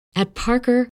At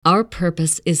Parker, our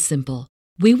purpose is simple.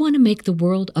 We want to make the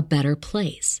world a better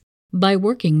place by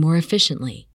working more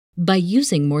efficiently, by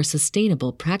using more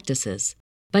sustainable practices,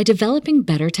 by developing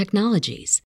better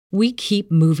technologies. We keep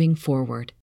moving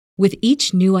forward. With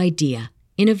each new idea,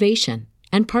 innovation,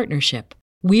 and partnership,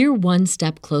 we're one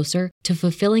step closer to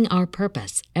fulfilling our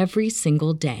purpose every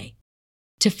single day.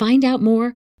 To find out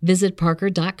more, visit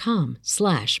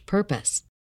parker.com/purpose.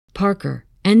 Parker,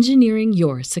 engineering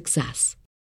your success.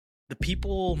 The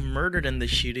people murdered in the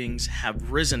shootings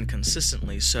have risen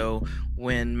consistently. So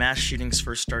when mass shootings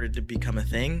first started to become a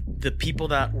thing, the people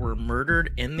that were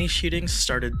murdered in these shootings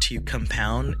started to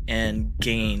compound and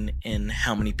gain in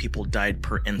how many people died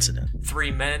per incident.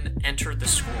 3 men entered the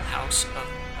schoolhouse of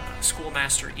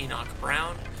schoolmaster Enoch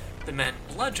Brown. The men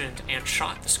bludgeoned and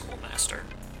shot the schoolmaster,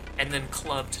 and then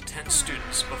clubbed 10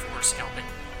 students before scalping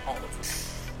all of them.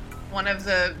 One of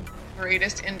the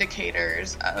greatest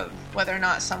indicators of whether or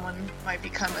not someone might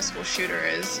become a school shooter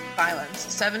is violence.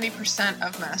 70%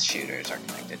 of mass shooters are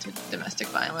connected to domestic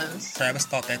violence. Travis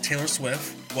thought that Taylor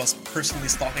Swift was personally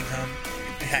stalking him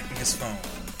and hacking his phone.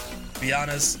 To be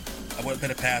honest, I wouldn't put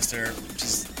it past her. It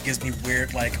just gives me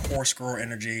weird, like, horse girl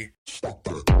energy. Stop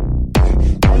that.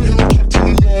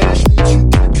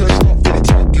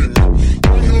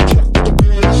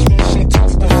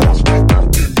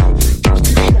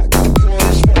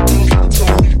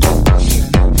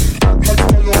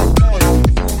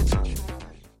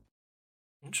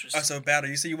 So, Battle,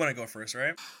 you said you want to go first,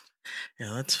 right?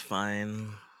 Yeah, that's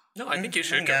fine. No, I think you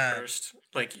should go first.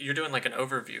 Like, you're doing like an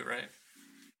overview, right?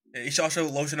 Yeah, you should also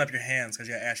lotion up your hands because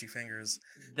you have ashy fingers.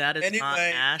 That is not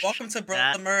ash. Welcome to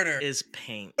Bros of Murder. That is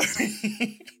paint.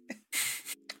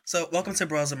 So, welcome to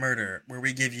Bros of Murder, where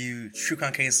we give you true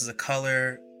crime cases of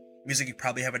color, music you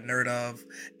probably haven't heard of,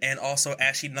 and also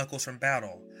ashy knuckles from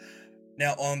Battle.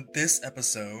 Now, on this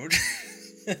episode,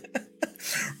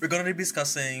 we're going to be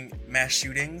discussing mass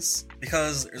shootings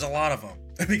because there's a lot of them.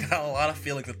 We got a lot of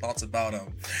feelings and thoughts about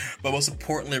them. But most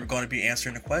importantly, we're going to be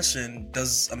answering the question,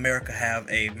 does America have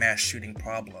a mass shooting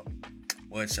problem?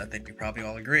 Which I think we probably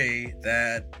all agree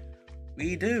that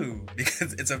we do,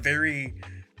 because it's a very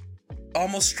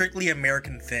almost strictly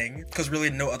American thing, because really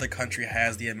no other country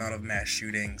has the amount of mass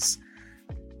shootings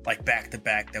like back to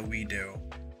back that we do.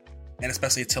 And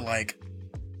especially to like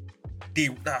the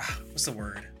what's the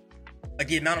word? Like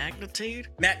the amount magnitude?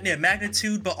 of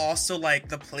magnitude, but also like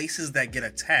the places that get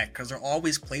attacked, because there are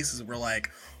always places where like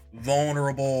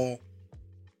vulnerable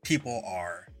people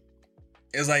are.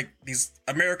 It's like these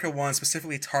America ones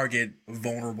specifically target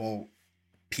vulnerable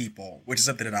people, which is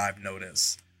something that I've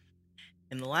noticed.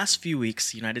 In the last few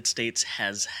weeks, the United States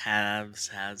has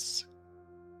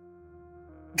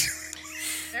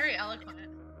Very eloquent.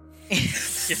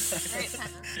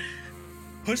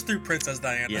 Push through, Princess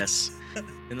Diana. Yes.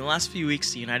 In the last few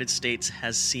weeks, the United States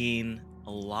has seen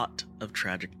a lot of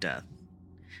tragic death.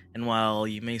 And while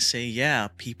you may say, yeah,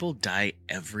 people die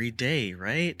every day,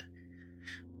 right?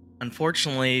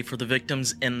 Unfortunately, for the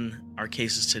victims in our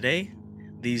cases today,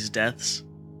 these deaths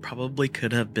probably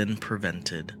could have been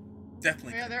prevented.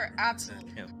 Definitely. Yeah, they're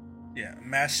absolutely. Yeah,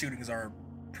 mass shootings are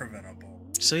preventable.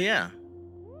 So yeah.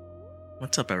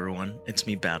 What's up, everyone? It's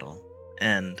me, Battle.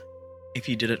 And if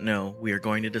you didn't know, we are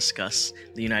going to discuss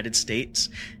the United States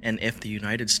and if the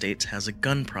United States has a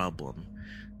gun problem.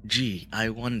 Gee, I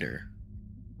wonder.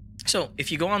 So,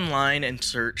 if you go online and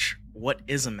search what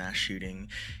is a mass shooting,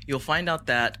 you'll find out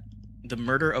that the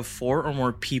murder of 4 or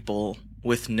more people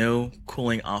with no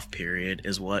cooling off period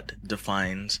is what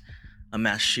defines a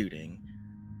mass shooting.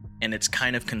 And it's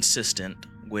kind of consistent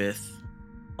with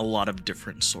a lot of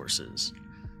different sources.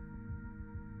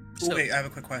 So, wait, I have a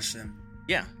quick question.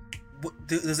 Yeah.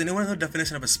 Does anyone know the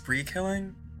definition of a spree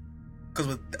killing?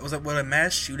 Because would a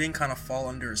mass shooting kind of fall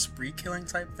under a spree killing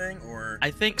type thing, or? I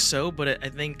think so, but I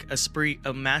think a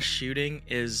mass shooting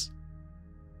is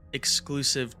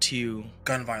exclusive to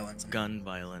gun violence.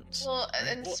 Well,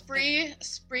 and spree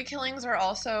killings are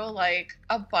also like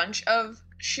a bunch of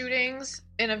shootings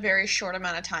in a very short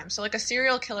amount of time. So like a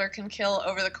serial killer can kill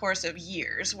over the course of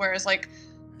years, whereas like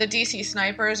the DC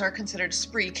snipers are considered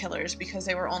spree killers because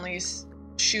they were only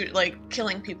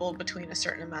killing people between a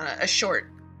short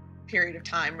period of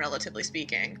time, relatively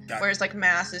speaking. Whereas like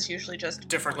mass is usually just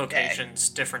different locations,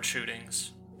 different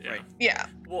shootings. Yeah. Right. Yeah.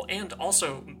 Well, and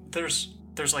also there's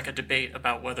like a debate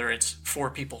about whether it's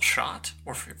 4 people shot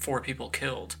or 4 people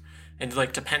killed, and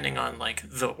like depending on like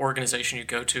the organization you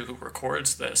go to who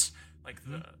records this, like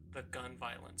the gun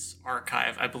violence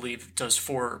archive, I believe, does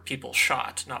 4 people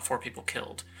shot, not 4 people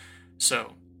killed.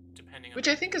 So depending on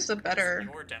I think is the better.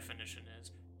 Your definition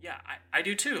is, Yeah, I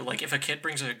do too. Like, if a kid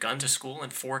brings a gun to school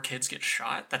and 4 kids get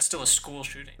shot, that's still a school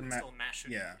shooting. It's still a mass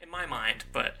shooting. Yeah. In my mind,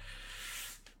 but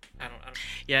I don't.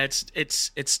 Yeah,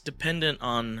 it's dependent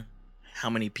on how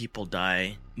many people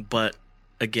die, but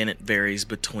again, it varies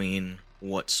between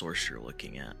what source you're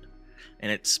looking at.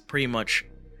 And it's pretty much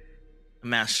a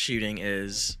mass shooting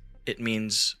it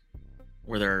means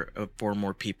where there are 4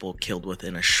 more people killed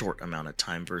within a short amount of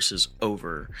time versus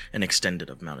over an extended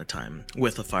amount of time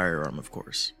with a firearm, of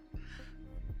course.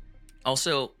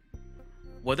 Also,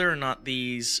 whether or not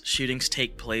these shootings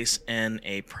take place in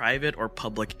a private or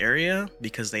public area,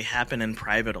 because they happen in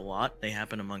private a lot, they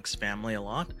happen amongst family a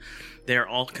lot, they are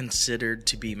all considered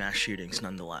to be mass shootings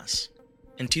nonetheless.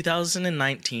 In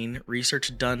 2019,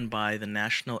 research done by the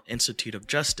National Institute of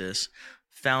Justice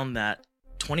found that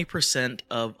 20%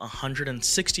 of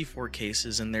 164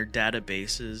 cases in their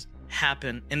database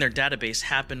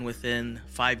happen within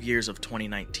 5 years of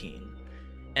 2019,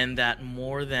 and that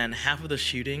more than half of the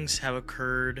shootings have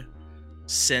occurred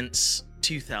since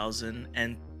 2000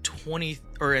 and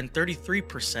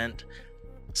 33%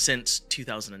 since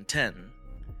 2010.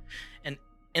 And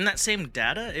in that same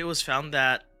data, it was found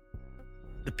that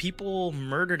the people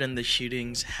murdered in the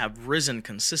shootings have risen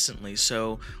consistently.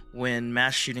 So when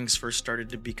mass shootings first started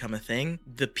to become a thing,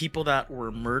 the people that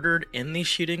were murdered in these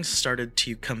shootings started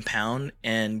to compound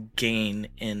and gain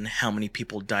in how many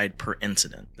people died per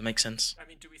incident. That makes sense? I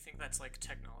mean, do we think that's like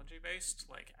technology based?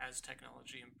 Like, as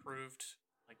technology improved,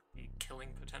 like the killing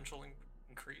potential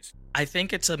increased? I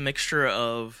think it's a mixture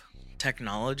of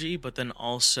technology, but then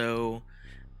also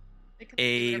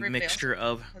a mixture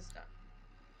of...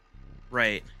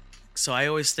 Right. So I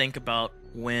always think about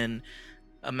when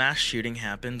a mass shooting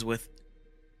happens with,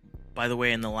 by the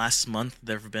way, in the last month,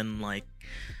 there have been like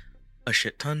a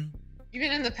shit ton.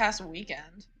 Even in the past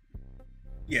weekend.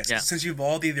 Yes, Yeah. Since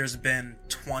Uvalde, there's been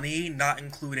 20, not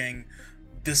including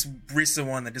this recent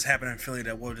one that just happened in Philly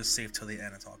that we'll just save till the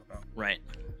end and talk about. Right.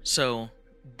 So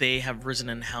they have risen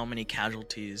in how many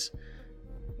casualties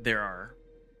there are.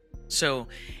 So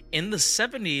in the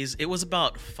 70s, it was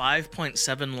about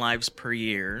 5.7 lives per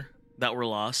year that were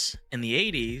lost. In the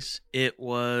 80s, it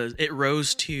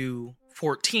rose to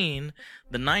 14.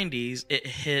 The 90s, it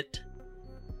hit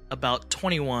about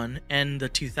 21, and the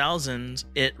 2000s,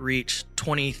 it reached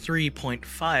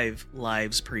 23.5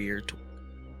 lives per year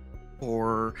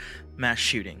for mass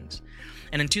shootings.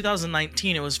 And in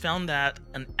 2019, it was found that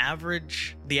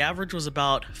the average was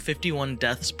about 51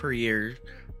 deaths per year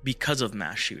because of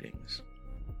mass shootings.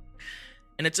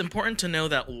 And it's important to know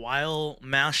that while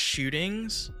mass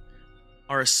shootings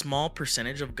are a small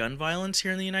percentage of gun violence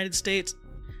here in the United States,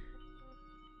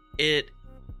 it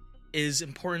is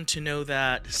important to know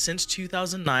that since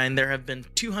 2009, there have been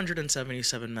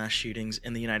 277 mass shootings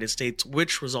in the United States,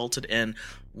 which resulted in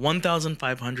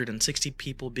 1,560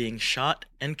 people being shot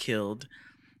and killed.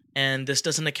 And this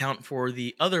doesn't account for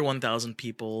the other 1,000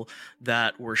 people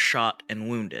that were shot and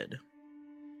wounded.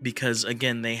 Because,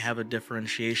 again, they have a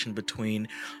differentiation between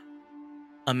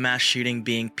a mass shooting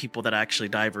being people that actually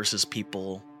die versus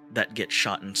people that get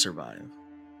shot and survive.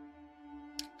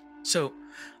 So,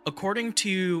 according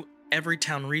to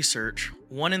Everytown Research,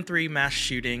 1 in 3 mass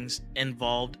shootings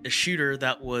involved a shooter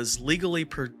that was legally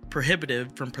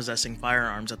prohibited from possessing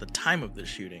firearms at the time of the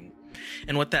shooting.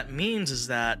 And what that means is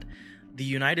that the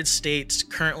United States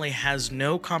currently has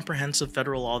no comprehensive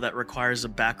federal law that requires a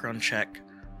background check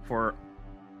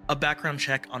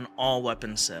on all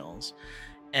weapon sales.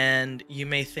 And you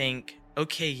may think,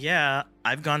 okay, yeah,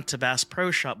 I've gone to Bass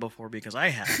Pro Shop before because I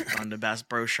have gone to Bass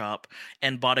Pro Shop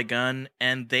and bought a gun,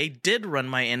 and they did run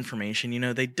my information. You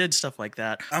know, they did stuff like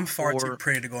that. I'm far too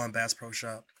pretty to go on Bass Pro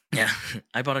Shop. Yeah,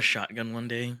 I bought a shotgun one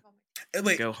day.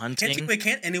 Wait, go hunting.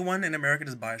 Can't anyone in America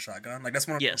just buy a shotgun? Like, that's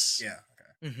one of Yes.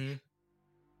 Yeah, okay. Mm-hmm.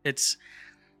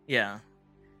 Yeah.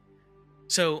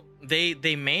 So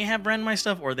they may have ran my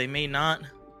stuff, or they may not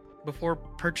before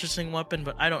purchasing weapon,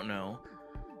 but I don't know.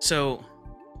 So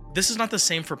this is not the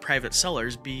same for private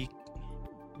sellers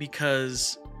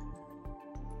because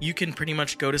you can pretty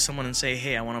much go to someone and say,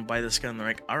 hey, I want to buy this gun. They're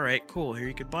like, all right, cool, here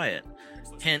you could buy it.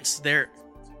 Hence,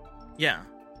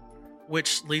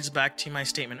 which leads back to my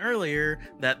statement earlier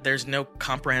that there's no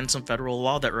comprehensive federal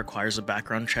law that requires a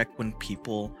background check when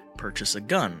people purchase a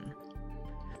gun.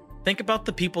 Think about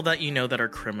the people that you know that are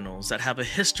criminals, that have a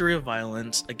history of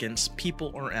violence against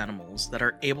people or animals, that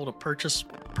are able to purchase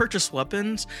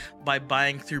weapons by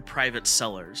buying through private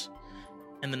sellers.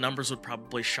 And the numbers would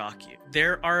probably shock you.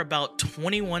 There are about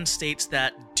 21 states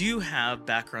that do have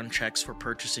background checks for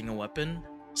purchasing a weapon,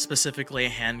 specifically a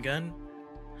handgun.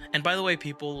 And by the way,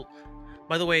 people,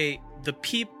 By the way, the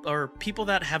people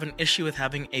that have an issue with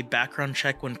having a background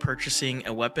check when purchasing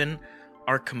a weapon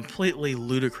are completely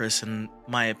ludicrous in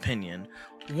my opinion.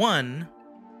 One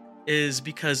is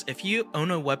because if you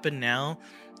own a weapon now,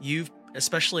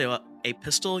 especially a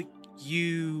pistol,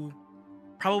 you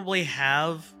probably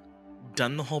have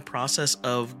done the whole process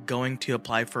of going to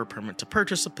apply for a permit to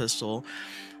purchase a pistol.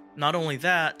 Not only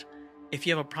that, if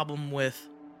you have a problem with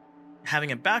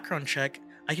having a background check,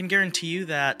 I can guarantee you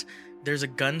that there's a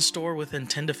gun store within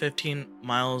 10 to 15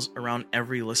 miles around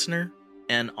every listener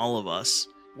and all of us,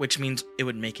 which means it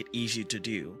would make it easy to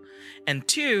do. And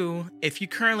two, if you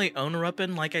currently own a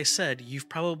weapon, like I said, you've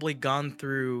probably gone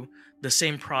through the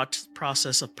same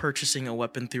process of purchasing a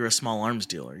weapon through a small arms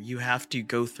dealer. You have to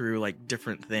go through like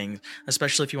different things,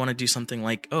 especially if you want to do something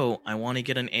like, oh, I want to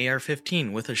get an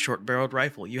AR-15 with a short-barreled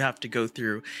rifle. You have to go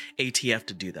through ATF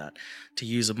to do that, to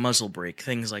use a muzzle brake,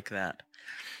 things like that.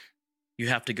 You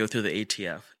have to go through the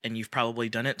ATF, and you've probably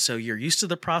done it, so you're used to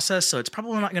the process, so it's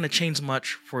probably not going to change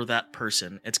much for that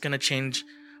person. It's going to change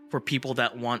for people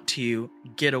that want to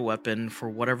get a weapon for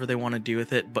whatever they want to do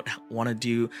with it, but want to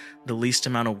do the least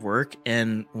amount of work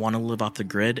and want to live off the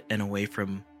grid and away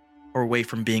from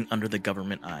being under the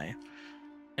government eye.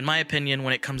 In my opinion,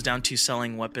 when it comes down to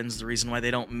selling weapons, the reason why they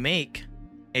don't make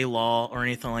a law or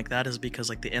anything like that is because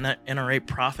like the NRA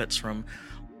profits from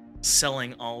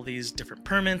selling all these different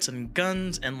permits and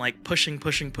guns and like pushing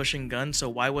guns. So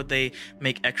why would they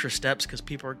make extra steps?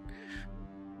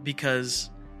 Because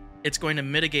it's going to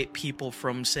mitigate people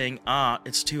from saying,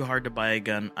 it's too hard to buy a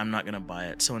gun, I'm not going to buy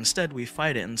it. So instead we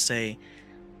fight it and say,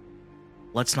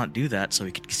 let's not do that so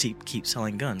we can keep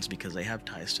selling guns, because they have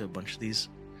ties to a bunch of these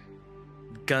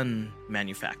gun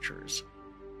manufacturers.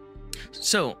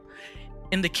 So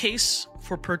in the case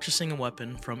for purchasing a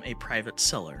weapon from a private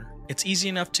seller, it's easy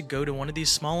enough to go to one of these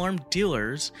small arm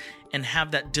dealers and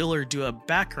have that dealer do a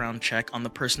background check on the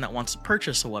person that wants to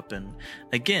purchase a weapon.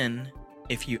 Again,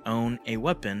 if you own a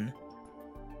weapon,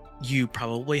 you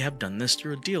probably have done this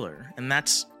through a dealer. And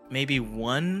that's maybe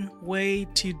one way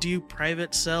to do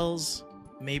private sales.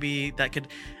 Maybe that could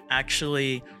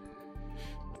actually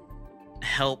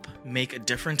help make a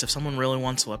difference. If someone really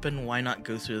wants a weapon, why not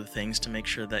go through the things to make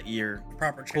sure that you're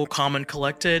proper cool, calm, and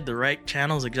collected, the right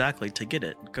channels exactly to get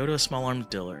it. Go to a small arms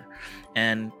dealer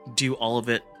and do all of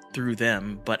it through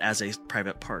them, but as a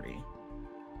private party.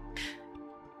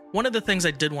 One of the things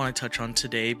I did want to touch on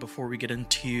today before we get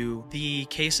into the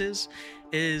cases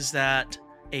is that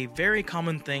a very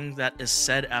common thing that is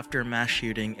said after a mass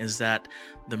shooting is that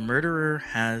the murderer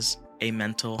has a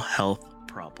mental health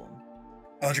problem.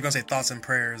 I thought you were going to say thoughts and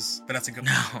prayers, but that's a good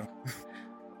one.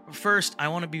 First, I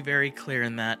want to be very clear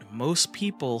in that most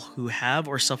people who have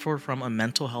or suffer from a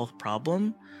mental health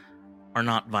problem are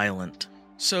not violent.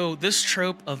 So this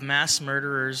trope of mass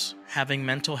murderers having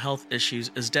mental health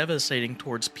issues is devastating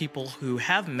towards people who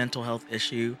have mental health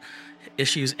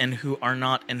issues and who are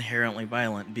not inherently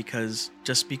violent, because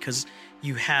just because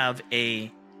you have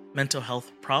a mental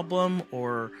health problem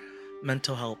or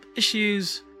mental health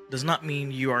issues does not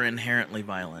mean you are inherently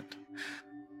violent.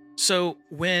 So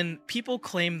when people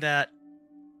claim that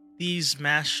these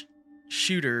mass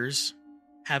shooters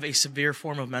have a severe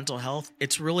form of mental health,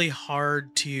 it's really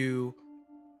hard to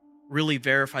really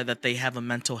verify that they have a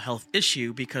mental health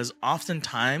issue, because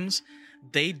oftentimes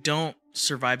they don't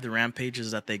survive the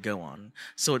rampages that they go on.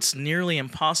 So it's nearly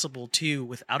impossible to,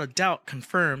 without a doubt,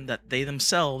 confirm that they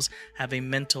themselves have a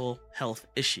mental health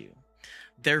issue.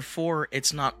 Therefore,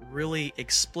 it's not really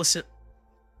explicit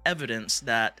evidence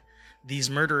that these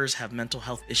murderers have mental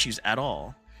health issues at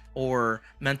all, or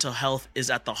mental health is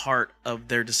at the heart of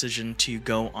their decision to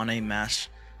go on a mass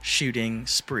shooting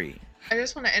spree. I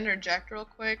just want to interject real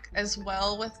quick as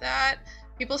well with that.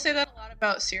 People say that a lot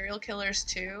about serial killers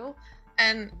too.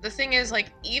 And the thing is, like,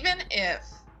 even if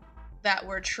that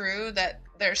were true, that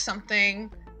there's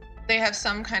something, they have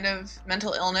some kind of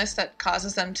mental illness that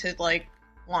causes them to, like,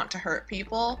 want to hurt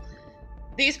people,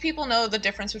 these people know the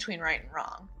difference between right and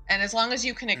wrong. And as long as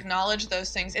you can acknowledge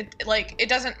those things, it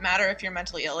doesn't matter if you're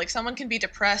mentally ill. Like, someone can be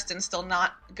depressed and still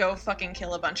not go fucking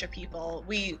kill a bunch of people.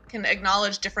 We can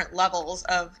acknowledge different levels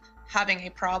of having a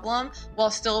problem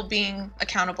while still being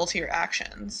accountable to your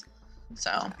actions. So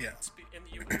yeah. In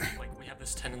the US, like, we have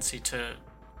this tendency to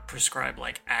prescribe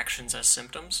like actions as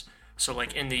symptoms. So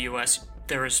like in the US,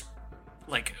 there is,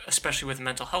 like, especially with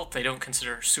mental health, they don't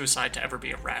consider suicide to ever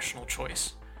be a rational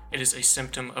choice. It is a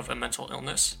symptom of a mental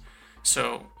illness.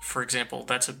 So, for example,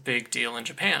 that's a big deal in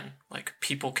Japan. Like,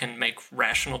 people can make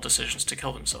rational decisions to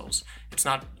kill themselves. It's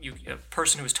not, a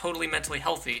person who is totally mentally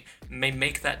healthy may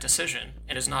make that decision.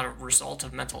 It is not a result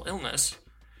of mental illness.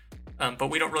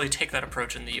 But we don't really take that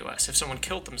approach in the U.S. If someone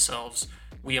killed themselves,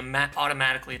 we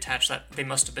automatically attach that they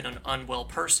must have been an unwell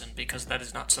person, because that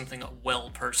is not something a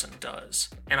well person does.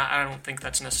 And I don't think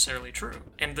that's necessarily true.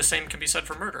 And the same can be said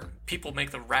for murder. People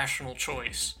make the rational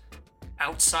choice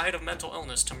outside of mental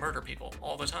illness to murder people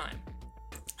all the time.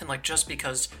 And like, just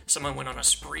because someone went on a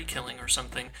spree killing or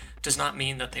something does not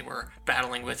mean that they were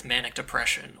battling with manic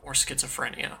depression or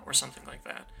schizophrenia or something like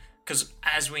that. Because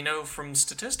as we know from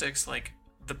statistics, like,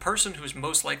 the person who is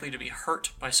most likely to be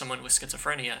hurt by someone with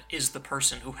schizophrenia is the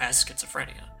person who has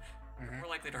schizophrenia. They're more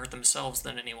likely to hurt themselves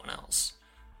than anyone else.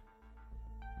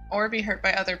 Or be hurt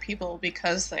by other people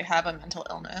because they have a mental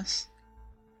illness.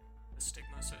 The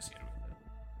stigma associated with it.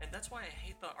 And that's why I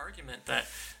hate the argument that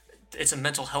it's a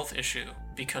mental health issue,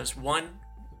 because one,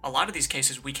 a lot of these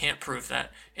cases we can't prove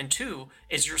that, and two,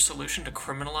 is your solution to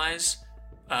criminalize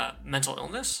mental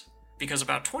illness? Because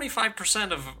about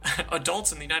 25% of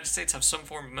adults in the United States have some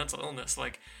form of mental illness.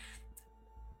 Like,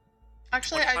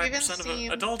 actually, I've even 25%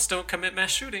 seen of adults don't commit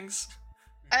mass shootings.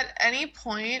 at any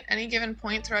point, any given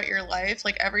point throughout your life,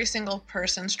 like, every single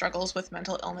person struggles with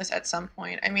mental illness at some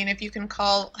point. I mean, if you can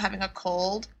call having a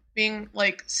cold being,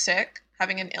 like, sick,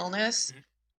 having an illness,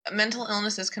 mental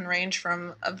illnesses can range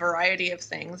from a variety of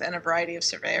things and a variety of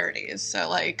severities. So,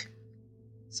 like,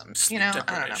 some, you know,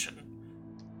 I don't know.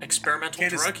 Experimental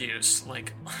drug use,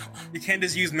 like... You can't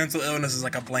just use mental illness as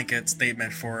like a blanket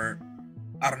statement for,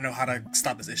 I don't know how to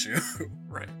stop this issue.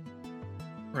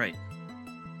 Right.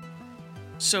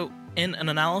 So, in an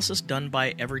analysis done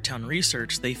by Everytown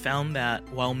Research, they found that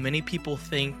while many people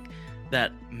think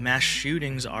that mass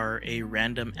shootings are a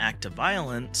random act of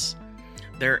violence,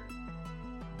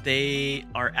 they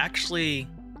are actually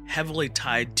heavily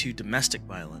tied to domestic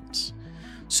violence.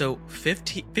 So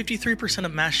 53%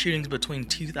 of mass shootings between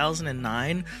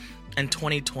 2009 and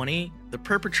 2020, the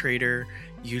perpetrator,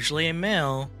 usually a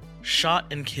male,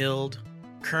 shot and killed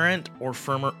current or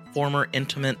former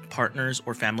intimate partners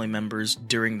or family members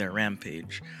during their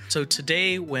rampage. So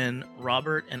today, when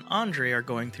Robert and Andre are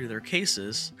going through their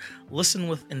cases, listen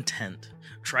with intent.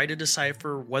 Try to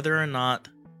decipher whether or not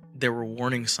there were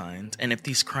warning signs and if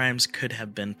these crimes could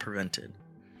have been prevented.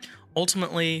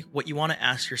 Ultimately, what you want to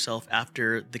ask yourself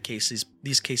after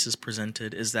these cases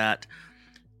presented is that,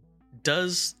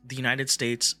 does the United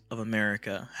States of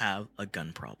America have a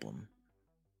gun problem?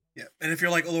 Yeah, and if you're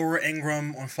like Laura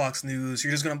Ingraham on Fox News,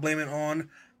 you're just going to blame it on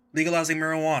legalizing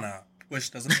marijuana,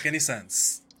 which doesn't make any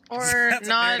sense. Or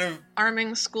not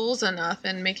arming schools enough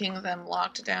and making them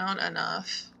locked down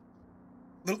enough.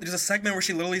 There's a segment where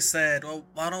she literally said, well,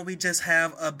 why don't we just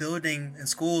have a building in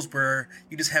schools where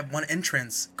you just have one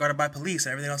entrance guarded by police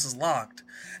and everything else is locked?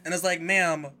 And it's like,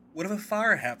 ma'am, what if a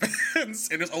fire happens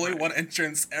and there's only one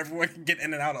entrance everyone can get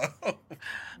in and out of?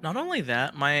 Not only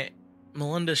that,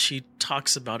 Melinda, she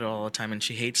talks about it all the time, and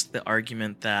she hates the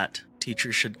argument that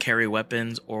teachers should carry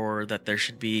weapons or that a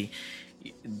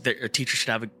teacher should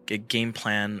have a game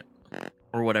plan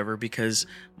or whatever, because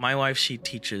my wife, she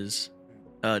teaches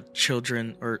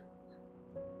children with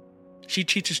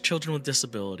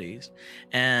disabilities,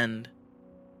 and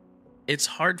it's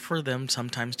hard for them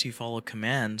sometimes to follow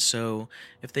commands. So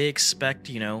if they expect,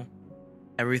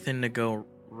 everything to go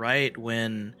right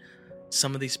when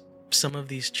some of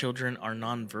these children are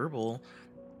nonverbal,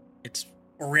 it's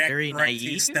very naive.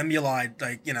 To stimuli,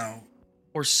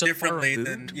 or so differently far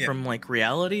removed from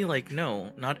reality. Like,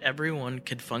 no, not everyone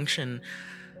could function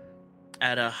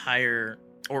at a higher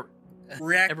or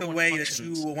react the way that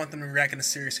you will want them to react in a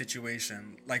serious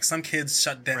situation. Like, some kids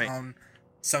shut down,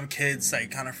 some kids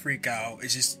kind of freak out.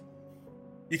 It's just,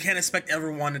 you can't expect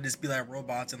everyone to just be like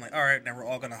robots and like, all right, now we're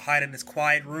all gonna hide in this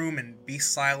quiet room and be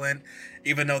silent,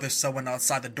 even though there's someone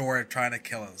outside the door trying to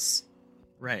kill us.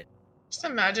 Right. Just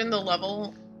imagine the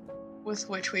level with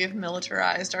which we have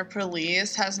militarized our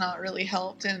police has not really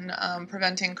helped in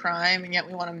preventing crime, and yet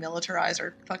we want to militarize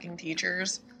our fucking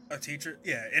teachers. A teacher?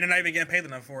 Yeah, and they're not even getting paid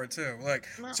enough for it, too. Like,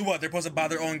 no. So what, they're supposed to buy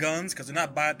their own guns? Because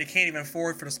they can't even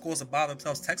afford for the schools to buy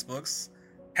themselves textbooks.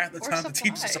 Half the time the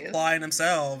teachers are supplying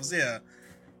themselves, yeah.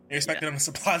 You're expecting them to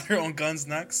supply their own guns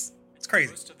next? It's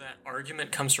crazy. Most of that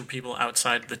argument comes from people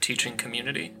outside the teaching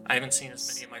community. I haven't seen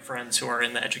as many of my friends who are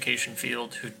in the education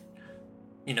field who,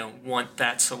 want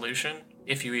that solution,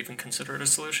 if you even consider it a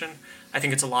solution. I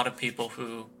think it's a lot of people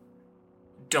who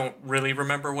don't really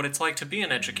remember what it's like to be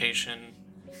in education,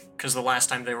 because the last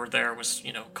time they were there was,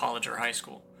 college or high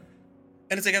school.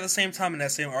 And it's like at the same time in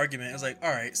that same argument, it's like, all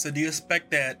right, so do you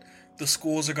expect that the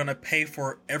schools are going to pay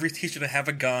for every teacher to have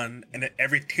a gun and that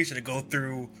every teacher to go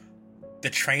through the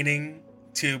training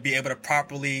to be able to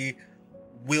properly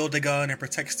wield a gun and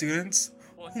protect students?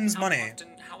 Whose money?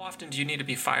 How often do you need to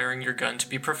be firing your gun to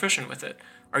be proficient with it?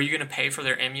 Are you going to pay for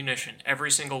their ammunition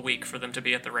every single week for them to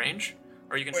be at the range?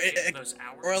 Are you going to pay for those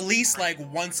hours? Or at least like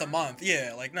once a month.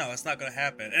 Yeah, like no, it's not going to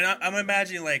happen. And I'm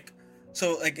imagining like,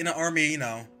 so like in the army, you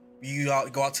know, you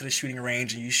go out to the shooting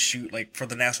range and you shoot like for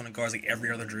the National Guards like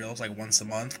every other drill, like once a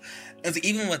month. And so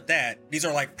even with that, these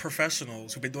are like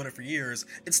professionals who've been doing it for years.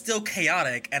 It's still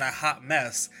chaotic and a hot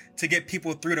mess to get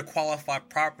people through to qualify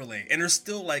properly. And there's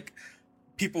still like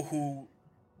people who,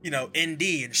 you know, ND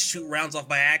and shoot rounds off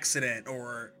by accident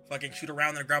or fucking shoot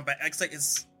around the ground by accident.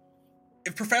 It's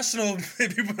if professional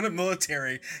people in the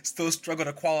military still struggle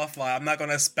to qualify, I'm not going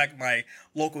to expect my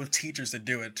local teachers to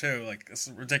do it too. Like, it's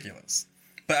ridiculous.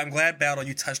 But I'm glad, Battle,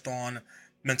 you touched on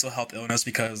mental health illness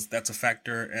because that's a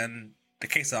factor in the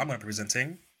case that I'm going to be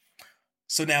presenting.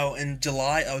 So now, in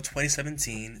July of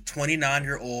 2017,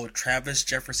 29-year-old Travis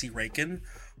Jeffrey Rakin,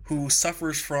 who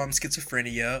suffers from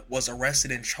schizophrenia, was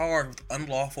arrested and charged with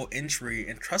unlawful entry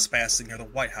and trespassing near the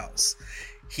White House.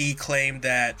 He claimed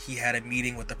that he had a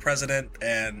meeting with the president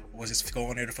and was just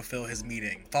going there to fulfill his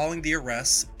meeting. Following the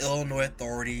arrest, Illinois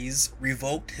authorities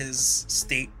revoked his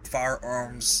state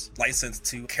firearms license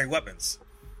to carry weapons.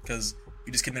 Because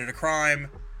you just committed a crime,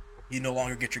 you no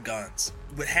longer get your guns.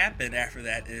 What happened after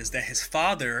that is that his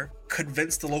father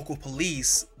convinced the local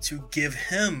police to give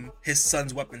him his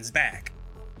son's weapons back,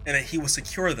 and that he would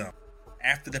secure them.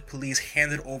 After the police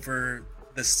handed over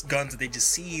the guns that they just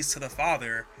seized to the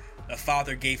father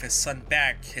gave his son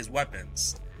back his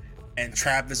weapons, and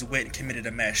Travis went and committed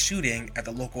a mass shooting at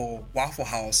the local Waffle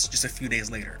House just a few days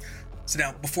later. So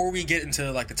now, before we get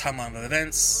into like the timeline of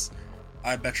events,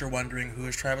 I bet you're wondering who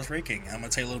is Travis Rakin. I'm going to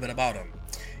tell you a little bit about him.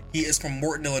 He is from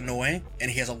Morton, Illinois,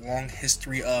 and he has a long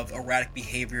history of erratic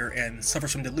behavior and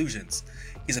suffers from delusions.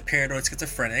 He's a paranoid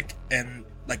schizophrenic, and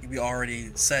like we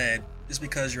already said, just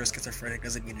because you're a schizophrenic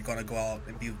doesn't mean you're going to go out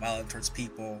and be violent towards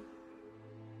people.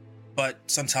 But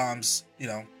sometimes, you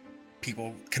know,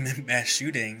 people commit mass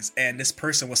shootings, and this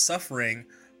person was suffering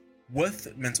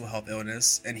with mental health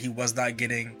illness, and he was not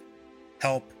getting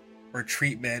help or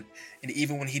treatment. And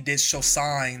even when he did show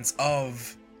signs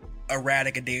of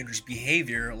erratic and dangerous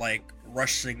behavior, like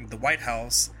rushing the White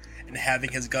House and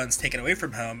having his guns taken away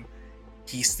from him,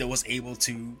 he still was able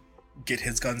to get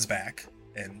his guns back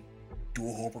and do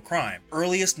a horrible crime.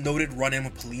 Earliest noted run-in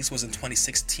with police was in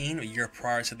 2016, a year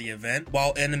prior to the event.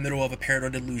 While in the middle of a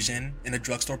paranoid delusion in a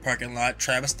drugstore parking lot,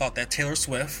 Travis thought that Taylor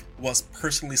Swift was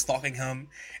personally stalking him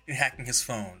and hacking his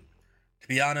phone. To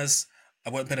be honest,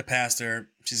 I wouldn't put it past her.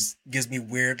 She gives me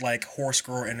weird, like, horse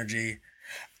girl energy.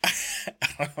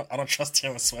 I don't trust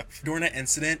Taylor Swift. During that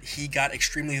incident, he got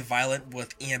extremely violent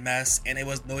with EMS, and it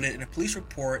was noted in a police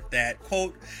report that,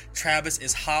 quote, Travis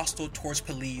is hostile towards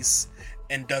police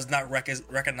and does not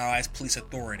recognize police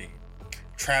authority.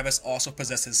 Travis also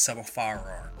possesses several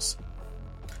firearms.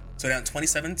 So now in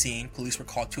 2017, police were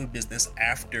called to a business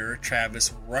after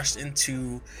Travis rushed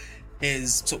into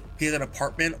he had an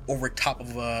apartment over top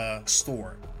of a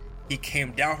store. He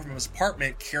came down from his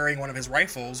apartment carrying one of his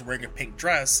rifles, wearing a pink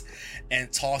dress,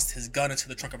 and tossed his gun into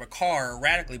the trunk of a car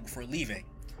erratically before leaving.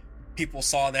 People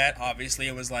saw that, obviously,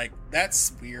 and was like,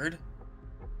 that's weird.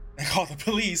 And called the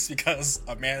police because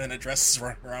a man in a dress is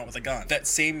running around with a gun. That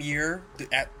same year,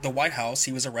 at the White House,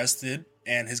 he was arrested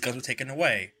and his guns were taken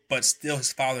away. But still,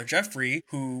 his father, Jeffrey,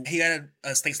 who he had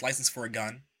a state's license for a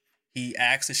gun, he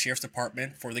asked the sheriff's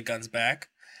department for the guns back.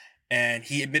 And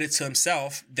he admitted to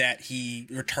himself that he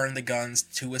returned the guns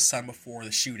to his son before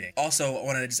the shooting. Also, I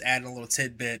wanted to just add a little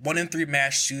tidbit. 1 in 3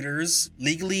 mass shooters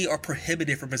legally are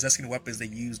prohibited from possessing weapons they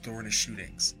use during the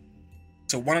shootings.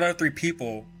 So 1 out of 3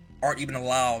 people aren't even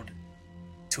allowed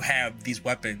to have these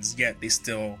weapons, yet they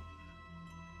still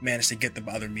manage to get them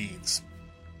by other means.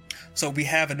 So we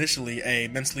have initially a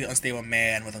mentally unstable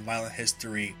man with a violent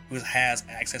history who has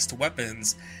access to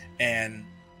weapons, and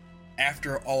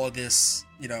after all of this,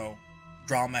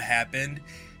 drama happened,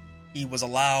 he was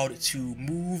allowed to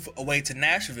move away to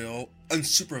Nashville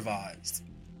unsupervised.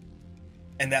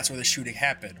 And that's where the shooting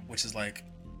happened, which is like,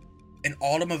 in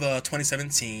autumn of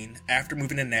 2017, after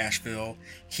moving to Nashville,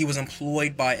 he was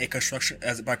employed by a construction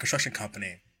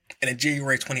company. And in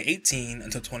January 2018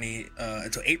 until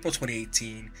April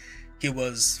 2018, he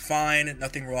was fine,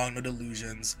 nothing wrong, no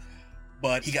delusions.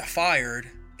 But he got fired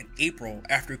in April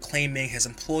after claiming his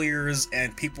employers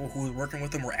and people who were working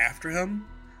with him were after him.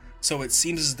 So it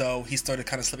seems as though he started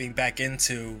kind of slipping back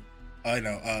into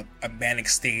a manic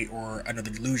state or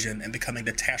another delusion and becoming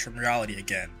detached from reality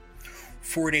again.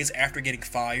 4 days after getting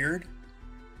fired,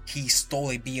 he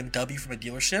stole a BMW from a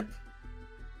dealership.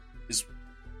 Just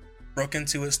broke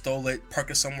into it, stole it,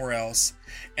 parked it somewhere else,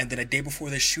 and then a day before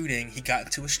the shooting, he got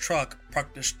into his truck,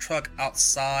 parked his truck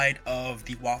outside of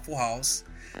the Waffle House,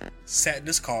 sat in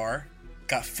his car,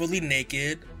 got fully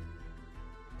naked,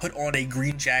 put on a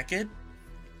green jacket,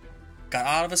 got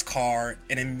out of his car,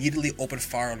 and immediately opened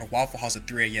fire on the Waffle House at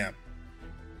 3 a.m.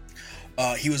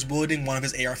 He was wielding one of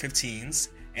his AR-15s,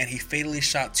 and he fatally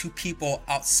shot 2 people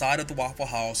outside of the Waffle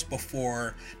House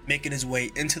before making his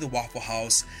way into the Waffle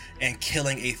House and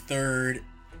killing a 3rd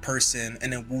person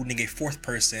and then wounding a 4th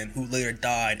person who later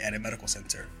died at a medical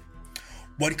center.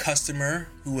 One customer,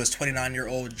 who was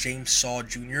 29-year-old James Shaw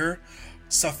Jr.,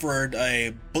 suffered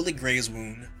a bullet graze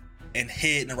wound and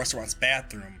hid in the restaurant's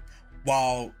bathroom.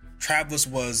 While Travis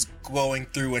was going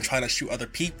through and trying to shoot other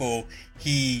people,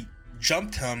 he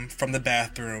jumped him from the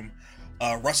bathroom,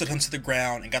 wrestled him to the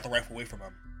ground, and got the rifle away from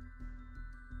him.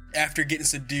 After getting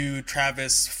subdued,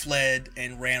 Travis fled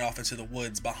and ran off into the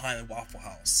woods behind the Waffle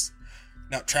House.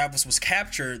 Now, Travis was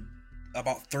captured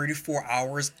about 34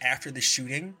 hours after the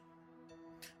shooting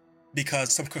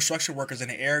because some construction workers in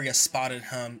the area spotted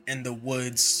him in the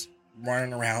woods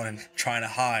running around and trying to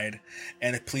hide,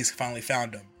 and the police finally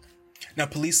found him. Now,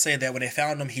 police say that when they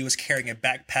found him, he was carrying a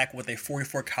backpack with a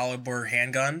 .44 caliber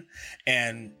handgun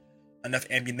and enough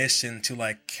ammunition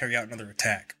to carry out another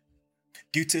attack.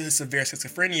 Due to his severe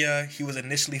schizophrenia, he was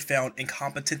initially found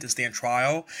incompetent to stand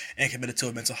trial and committed to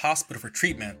a mental hospital for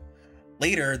treatment.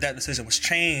 Later, that decision was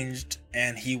changed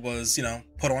and he was,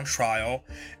 put on trial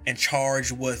and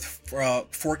charged with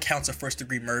 4 counts of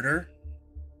first-degree murder,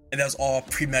 and that was all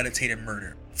premeditated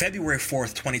murder. February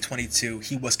 4th, 2022,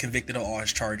 he was convicted of all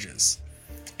his charges.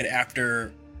 And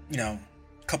after, a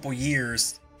couple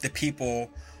years, the victims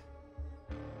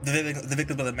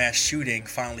of the mass shooting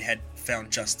finally had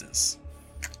found justice.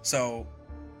 So,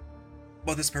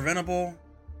 was this preventable?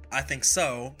 I think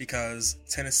so, because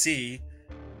Tennessee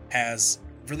has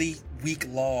really weak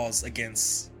laws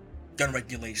against gun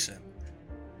regulation.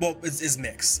 Well, it's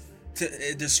mixed.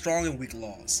 There's strong and weak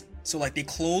laws. So they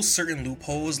closed certain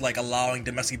loopholes, like allowing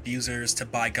domestic abusers to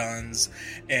buy guns,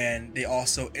 and they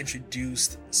also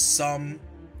introduced some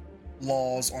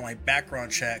laws on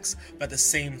background checks, but at the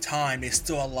same time they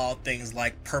still allow things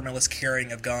like permitless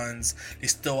carrying of guns. They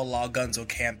still allow guns on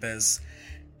campus,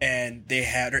 and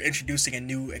they're introducing a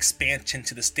new expansion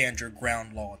to the stand your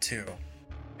ground law too.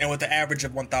 And with the average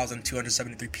of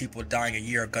 1,273 people dying a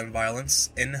year of gun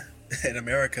violence in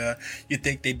America, you'd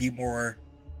think they'd be more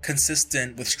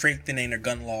consistent with strengthening their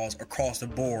gun laws across the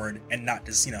board and not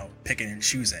just, picking and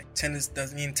choosing.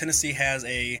 Tennessee has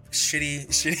a shitty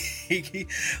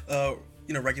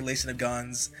regulation of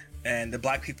guns, and the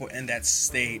black people in that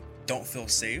state don't feel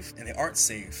safe, and they aren't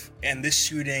safe. And this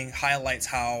shooting highlights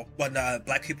how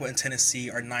black people in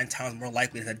Tennessee are 9 times more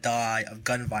likely to die of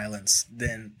gun violence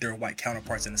than their white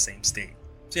counterparts in the same state.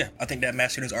 So yeah, I think that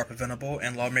mass shootings are preventable,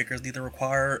 and lawmakers need to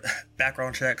require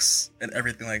background checks and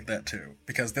everything like that too,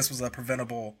 because this was a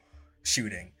preventable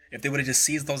shooting. If they would have just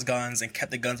seized those guns and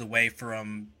kept the guns away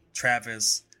from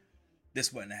Travis,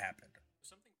 this wouldn't have happened.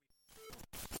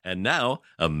 And now,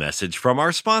 a message from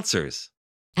our sponsors.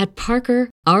 At Parker,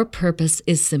 our purpose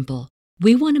is simple.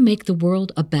 We want to make the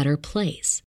world a better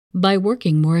place by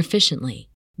working more efficiently,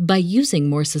 by using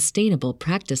more sustainable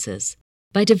practices,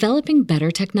 by developing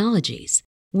better technologies.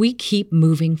 We keep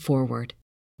moving forward.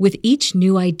 With each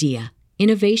new idea,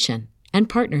 innovation, and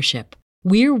partnership,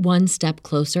 we're one step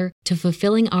closer to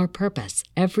fulfilling our purpose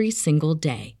every single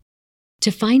day.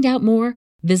 To find out more,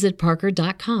 visit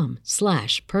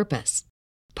parker.com/purpose.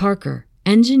 Parker,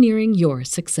 engineering your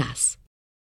success.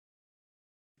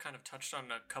 Kind of touched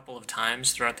on a couple of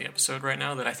times throughout the episode right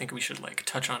now that I think we should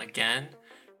touch on again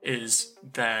is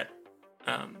that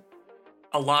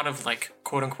a lot of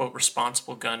quote unquote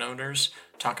responsible gun owners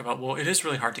talk about, well, it is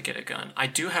really hard to get a gun. I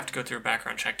do have to go through a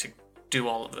background check to do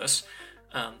all of this.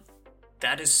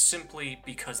 That is simply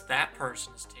because that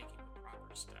person is taking the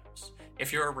proper steps.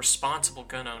 If you're a responsible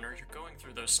gun owner, you're going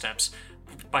through those steps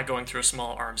by going through a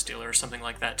small arms dealer or something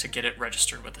like that to get it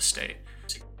registered with the state.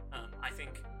 I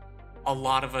think a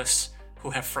lot of us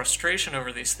who have frustration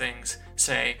over these things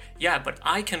say, yeah, but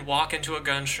I can walk into a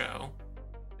gun show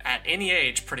at any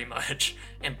age pretty much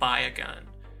and buy a gun.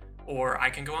 Or I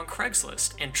can go on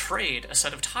Craigslist and trade a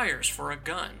set of tires for a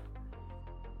gun.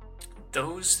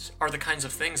 Those are the kinds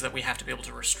of things that we have to be able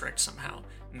to restrict somehow.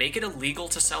 Make it illegal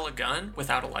to sell a gun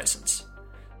without a license.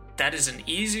 That is an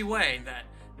easy way that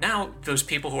now those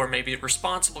people who are maybe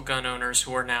responsible gun owners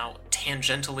who are now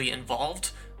tangentially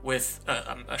involved with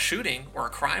a shooting or a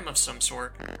crime of some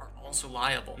sort are also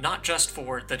liable. Not just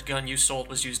for the gun you sold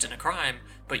was used in a crime,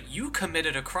 but you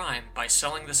committed a crime by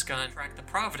selling this gun, track the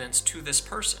provenance to this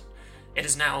person. It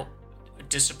is now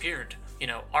disappeared.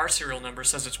 Our serial number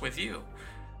says it's with you.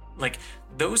 Like,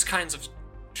 those kinds of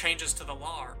changes to the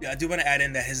law. Yeah, I do want to add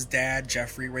in that his dad,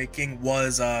 Jeffrey Raking,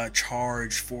 was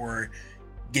charged for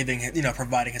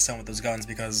providing his son with those guns,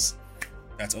 because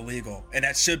that's illegal, and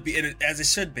that should be as it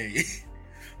should be.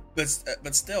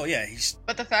 but still, yeah.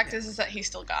 But the fact is that he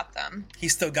still got them. He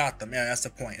still got them. Yeah, that's the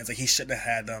point. It's like he shouldn't have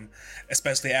had them,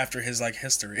 especially after his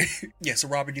history. Yeah. So,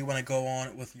 Robert, do you want to go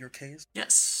on with your case?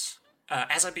 Yes.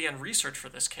 As I began research for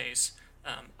this case,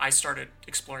 I started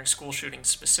exploring school shootings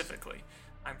specifically.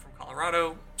 I'm from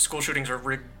Colorado. School shootings are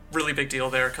a really big deal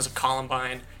there because of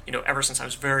Columbine. Ever since I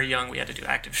was very young, we had to do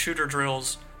active shooter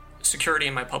drills. Security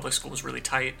in my public school was really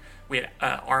tight. We had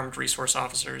armed resource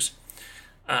officers.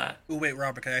 Wait,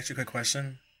 Robert, can I ask you a quick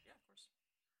question? Yeah, of course.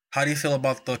 How do you feel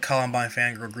about the Columbine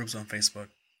fangirl groups on Facebook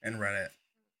and Reddit?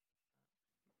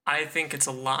 I think it's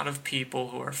a lot of people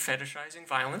who are fetishizing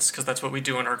violence, because that's what we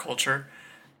do in our culture.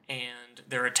 And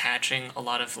they're attaching a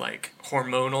lot of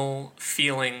hormonal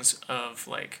feelings of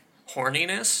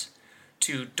horniness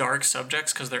to dark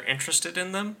subjects because they're interested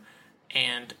in them,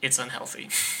 and it's unhealthy.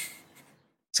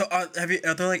 So are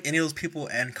there any of those people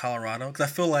in Colorado? Because I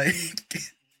feel like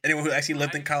anyone who actually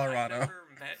lived in Colorado. I've never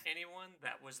met anyone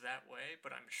that was that way,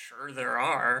 but I'm sure there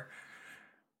are.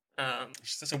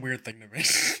 It's just a weird thing to me.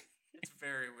 It's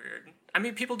very weird. I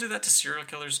mean, people do that to serial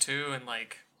killers too, and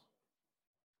like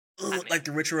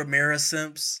the Richard Ramirez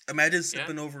simps. Imagine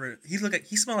sipping over it. He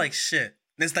smelled like shit.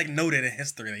 And it's noted in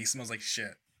history that he smells like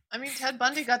shit. I mean, Ted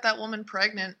Bundy got that woman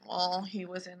pregnant while he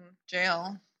was in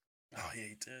jail. Oh yeah,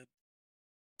 he did.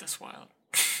 That's wild.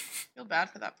 Feel bad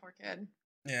for that poor kid.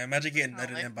 Yeah, imagine getting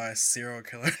nutted in by a serial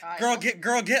killer. Child.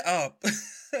 Girl, get up.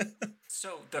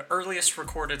 So the earliest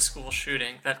recorded school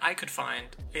shooting that I could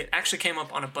find, it actually came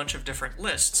up on a bunch of different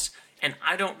lists, and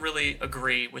I don't really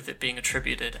agree with it being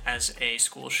attributed as a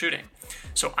school shooting.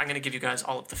 So I'm going to give you guys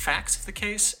all of the facts of the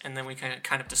case, and then we can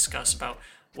kind of discuss about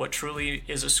what truly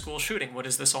is a school shooting. What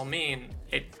does this all mean?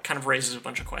 It kind of raises a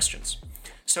bunch of questions.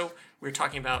 So we're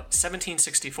talking about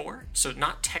 1764, so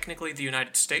not technically the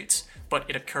United States, but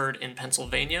it occurred in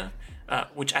Pennsylvania,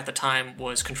 which at the time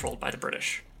was controlled by the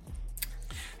British.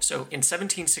 So in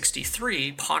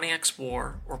 1763, Pontiac's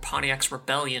War, or Pontiac's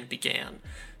Rebellion, began.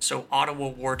 So Ottawa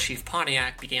War Chief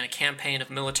Pontiac began a campaign of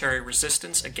military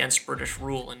resistance against British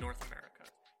rule in North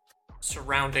America,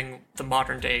 surrounding the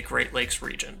modern-day Great Lakes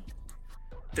region.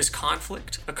 This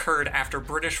conflict occurred after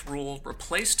British rule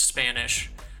replaced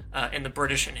Spanish, and the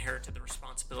British inherited the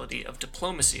responsibility of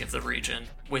diplomacy of the region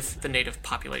with the native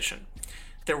population.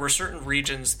 There were certain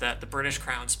regions that the British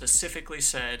Crown specifically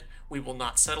said, "We will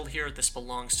not settle here, this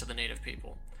belongs to the native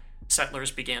people." Settlers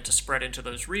began to spread into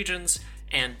those regions,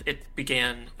 and it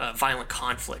began a violent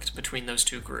conflict between those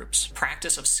two groups.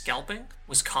 Practice of scalping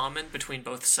was common between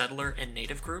both settler and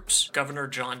native groups. Governor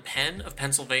John Penn of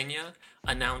Pennsylvania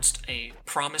announced a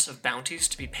promise of bounties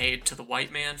to be paid to the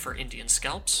white man for Indian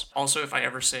scalps. Also, if I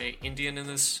ever say Indian in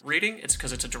this reading, it's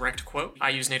because it's a direct quote. I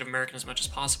use Native American as much as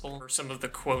possible. Some of the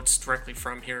quotes directly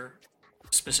from here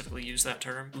specifically use that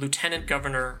term. Lieutenant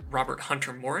Governor Robert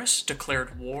Hunter Morris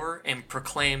declared war and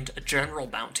proclaimed a general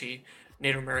bounty,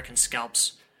 Native American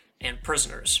scalps and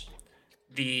prisoners.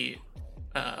 The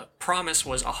promise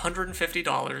was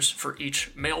 $150 for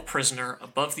each male prisoner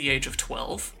above the age of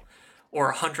 12,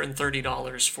 or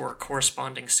 $130 for a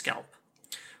corresponding scalp.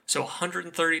 So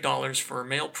 $130 for a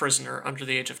male prisoner under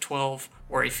the age of 12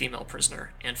 or a female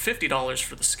prisoner, and $50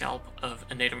 for the scalp of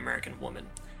a Native American woman.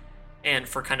 And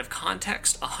for kind of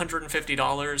context,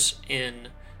 $150 in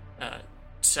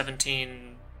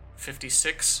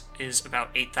 1756 is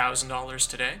about $8,000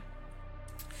 today.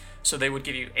 So they would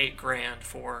give you $8,000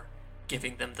 for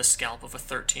giving them the scalp of a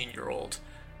 13-year-old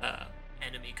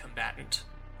enemy combatant.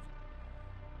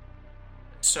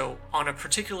 So on a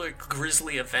particular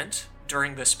grisly event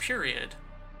during this period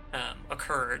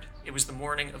occurred, it was the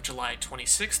morning of July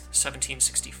 26th,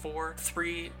 1764.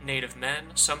 3 native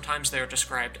men, sometimes they are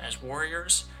described as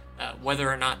warriors.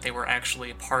 Whether or not they were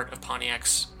actually a part of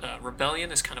Pontiac's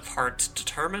rebellion is kind of hard to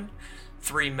determine.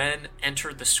 3 men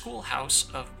entered the schoolhouse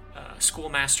of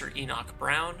schoolmaster Enoch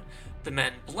Brown. The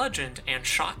men bludgeoned and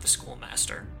shot the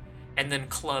schoolmaster, and then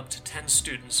clubbed 10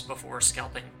 students before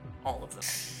scalping all of them.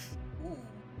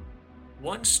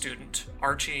 One student,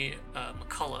 Archie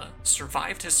McCullough,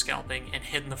 survived his scalping and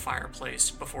hid in the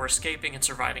fireplace before escaping and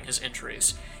surviving his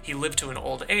injuries. He lived to an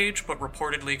old age, but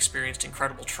reportedly experienced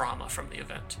incredible trauma from the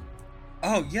event.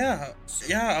 Oh, yeah.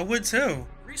 Yeah, I would too.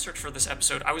 Research for this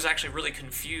episode, I was actually really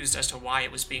confused as to why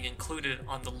it was being included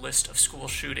on the list of school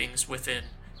shootings within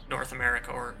North America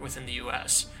or within the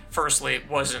U.S. Firstly, it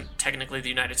wasn't technically the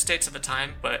United States at the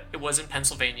time, but it was in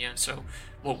Pennsylvania, so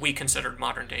what we considered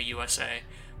modern-day USA.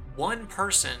 One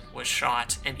person was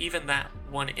shot, and even that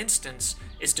one instance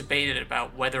is debated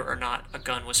about whether or not a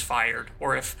gun was fired,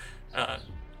 or if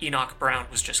Enoch Brown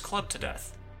was just clubbed to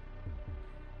death.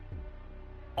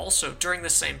 Also, during the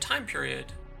same time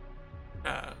period,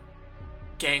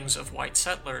 gangs of white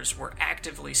settlers were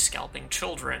actively scalping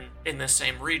children in the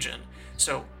same region.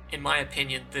 So, in my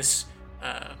opinion, this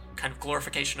kind of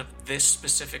glorification of this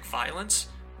specific violence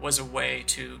was a way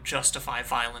to justify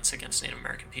violence against Native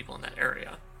American people in that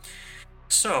area.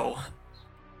 So,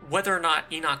 whether or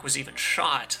not Enoch was even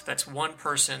shot, that's one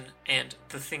person, and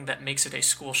the thing that makes it a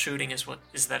school shooting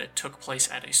is that it took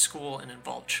place at a school and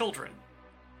involved children.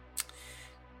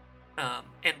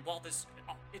 And while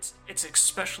it's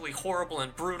especially horrible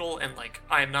and brutal, and like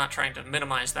I am not trying to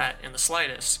minimize that in the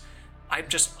slightest,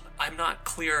 I'm not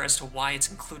clear as to why it's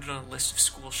included on a list of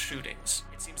school shootings.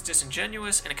 It seems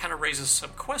disingenuous, and it kind of raises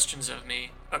some questions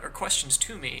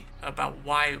to me about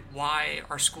why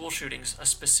are school shootings a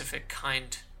specific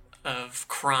kind of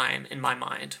crime in my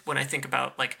mind. When I think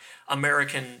about like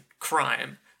American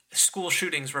crime, school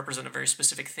shootings represent a very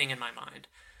specific thing in my mind.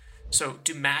 So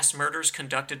do mass murders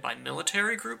conducted by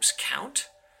military groups count?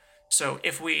 So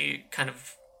if we kind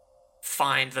of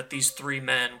find that these three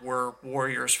men were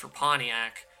warriors for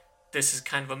Pontiac, this is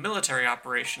kind of a military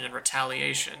operation in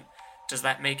retaliation. Does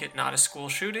that make it not a school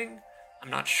shooting? I'm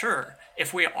not sure.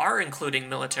 If we are including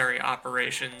military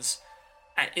operations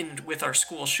with our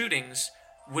school shootings,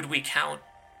 would we count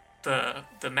the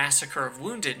massacre of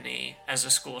Wounded Knee as a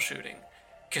school shooting?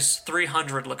 Because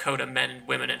 300 Lakota men,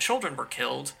 women, and children were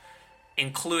killed,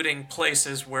 including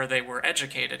places where they were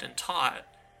educated and taught.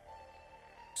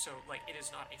 So, like, it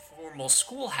is not a formal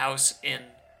schoolhouse in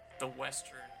the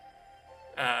Western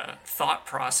thought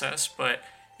process, but,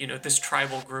 you know, this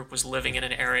tribal group was living in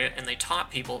an area and they taught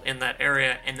people in that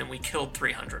area, and then we killed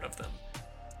 300 of them.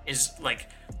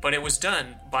 But it was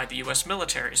done by the U.S.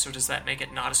 military, so does that make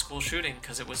it not a school shooting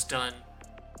because it was done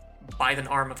by an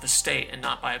arm of the state and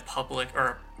not by a public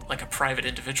or like a private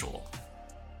individual?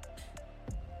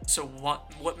 So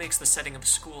what makes the setting of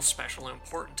school special and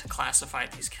important to classify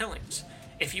these killings?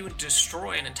 If you would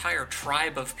destroy an entire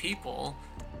tribe of people,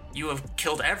 you have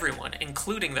killed everyone,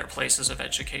 including their places of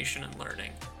education and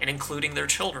learning, and including their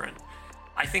children.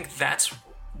 I think that's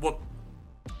what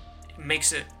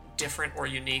makes it different or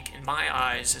unique in my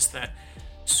eyes, is that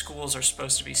schools are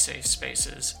supposed to be safe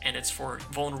spaces, and it's for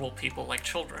vulnerable people like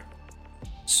children.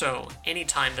 So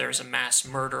anytime there's a mass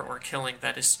murder or killing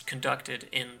that is conducted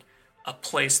in a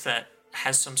place that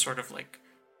has some sort of like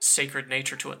sacred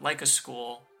nature to it, like a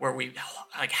school where we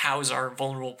like house our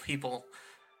vulnerable people,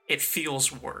 it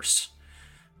feels worse.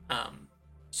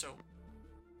 So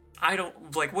I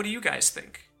don't like. What do you guys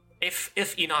think?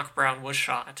 If Enoch Brown was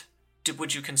shot,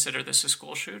 would you consider this a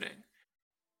school shooting?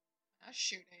 Mass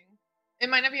shooting. It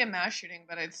might not be a mass shooting,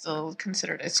 but I'd still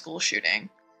consider it a school shooting.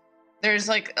 There's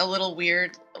like a little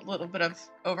bit of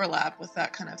overlap with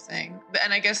that kind of thing.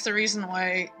 And I guess the reason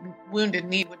why Wounded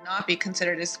Knee would not be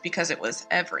considered is because it was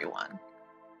everyone,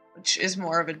 which is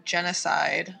more of a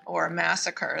genocide or a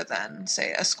massacre than,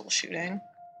 say, a school shooting.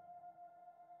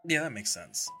 Yeah, that makes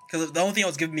sense. Because the only thing that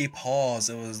was giving me pause,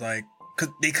 it was like, cause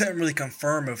they couldn't really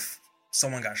confirm if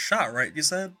someone got shot, right? You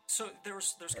said? So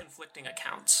there's conflicting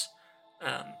accounts.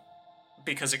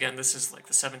 Because again, this is like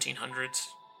the 1700s.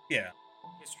 Yeah.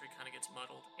 History kind of gets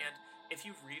muddled. And if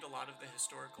you read a lot of the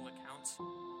historical accounts,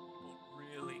 you'll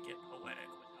really get poetic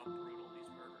with how brutal these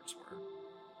murders were.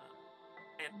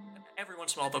 And every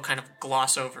once in a while, they'll kind of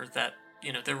gloss over that,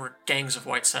 you know, there were gangs of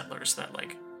white settlers that,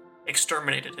 like,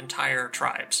 exterminated entire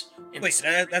tribes. Wait,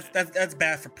 that's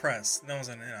bad for press. No one's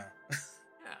in, Yeah,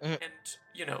 and,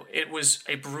 you know, it was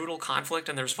a brutal conflict,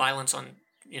 and there's violence on,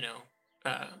 you know,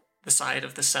 the side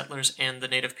of the settlers and the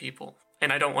native people.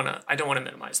 And I don't want to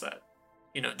minimize that.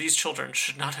 You know, these children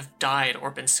should not have died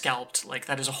or been scalped. Like,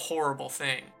 that is a horrible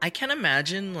thing. I can't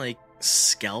imagine, like,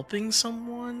 scalping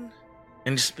someone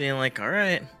and just being like, all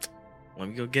right, let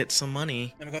me go get some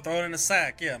money. Let me go throw it in a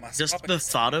sack. Yeah, Just the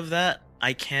thought of that,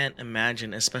 I can't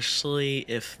imagine, especially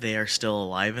if they are still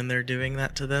alive and they're doing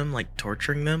that to them, like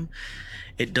torturing them.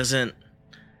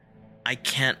 I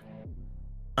can't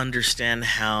understand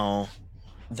how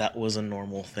that was a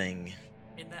normal thing.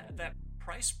 And that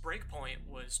price breakpoint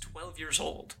was 12 years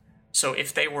old. So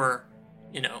if they were,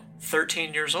 you know,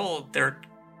 13 years old, they're,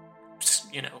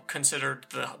 you know, considered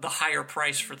the higher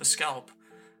price for the scalp.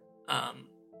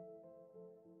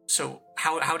 So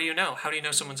how do you know? How do you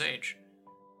know someone's age?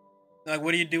 Like,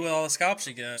 what do you do with all the scalps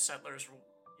you get? Settlers,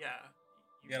 yeah.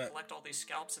 You collect all these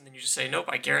scalps and then you just say, nope,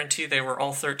 I guarantee they were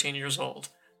all 13 years old.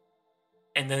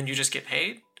 And then you just get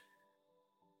paid?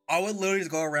 I would literally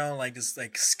just go around like just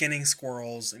like skinning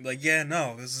squirrels and be like, yeah,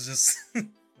 no, this is just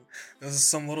this is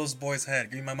some little boy's head.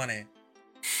 Give me my money.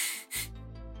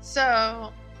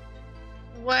 So,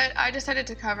 what I decided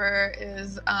to cover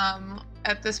is,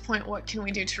 at this point, what can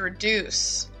we do to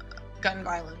reduce gun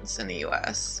violence in the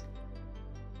U.S.?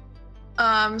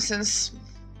 Since,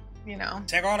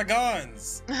 take all the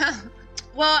guns.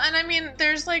 Well, and I mean,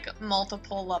 there's like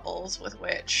multiple levels with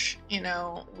which,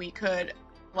 we could,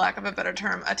 lack of a better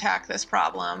term, attack this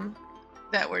problem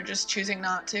that we're just choosing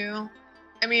not to.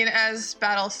 I mean, as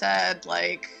Battle said,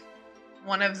 like,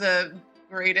 one of the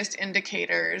greatest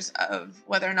indicators of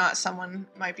whether or not someone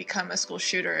might become a school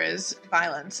shooter is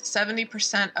violence.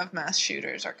 70% of mass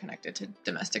shooters are connected to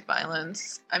domestic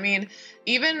violence. I mean,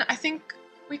 I think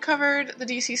we covered the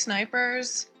DC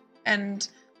snipers, and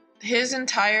his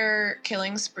entire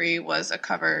killing spree was a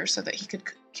cover so that he could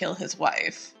kill his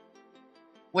wife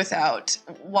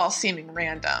while seeming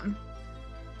random.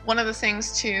 One of the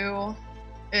things too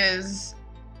is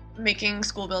making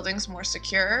school buildings more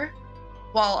secure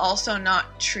while also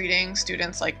not treating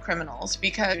students like criminals,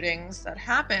 because shootings that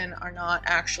happen are not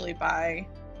actually by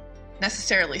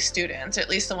necessarily students, at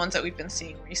least the ones that we've been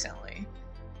seeing recently.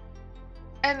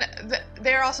 And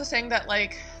they're also saying that,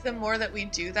 like, the more that we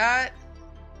do that,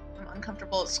 I'm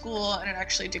uncomfortable at school, and it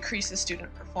actually decreases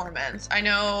student performance. I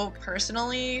know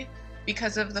personally,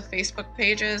 because of the Facebook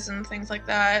pages and things like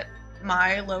that,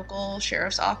 my local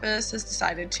sheriff's office has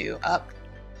decided to up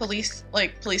police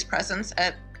presence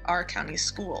at our county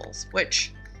schools,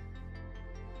 which,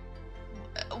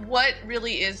 what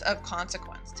really is of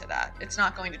consequence to that? It's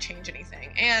not going to change anything.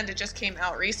 And it just came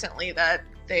out recently that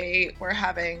they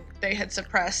had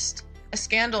suppressed a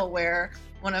scandal where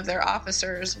one of their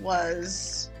officers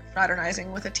was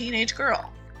fraternizing with a teenage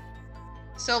girl.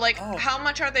 So, like, How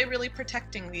much are they really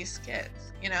protecting these kids,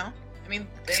 I mean,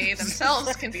 they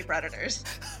themselves can be predators.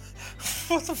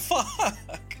 What the fuck?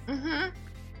 Mm-hmm.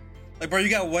 Like, bro, you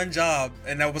got one job,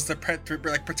 and that was to protect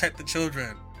the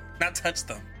children, not touch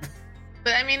them.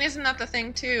 But, I mean, isn't that the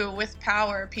thing, too? With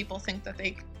power, people think that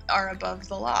they are above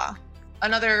the law.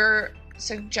 Another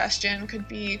suggestion could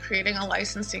be creating a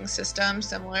licensing system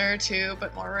similar to,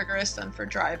 but more rigorous than for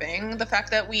driving. The fact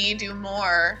that we do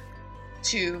more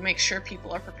to make sure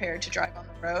people are prepared to drive on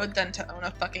the road than to own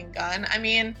a fucking gun. I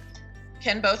mean,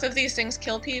 can both of these things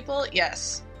kill people?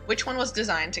 Yes. Which one was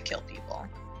designed to kill people?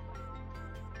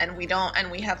 And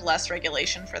we have less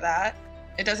regulation for that.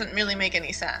 It doesn't really make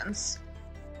any sense.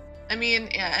 I mean,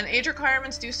 yeah, and age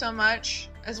requirements do so much,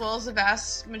 as well as the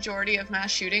vast majority of mass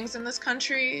shootings in this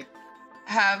country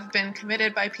have been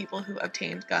committed by people who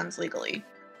obtained guns legally.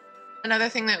 Another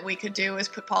thing that we could do is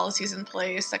put policies in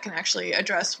place that can actually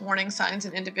address warning signs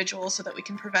in individuals so that we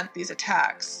can prevent these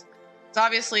attacks. So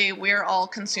obviously, we're all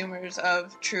consumers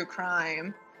of true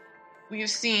crime. We've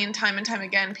seen time and time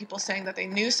again people saying that they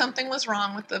knew something was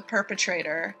wrong with the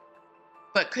perpetrator,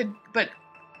 but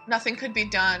nothing could be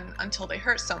done until they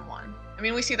hurt someone. I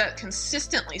mean, we see that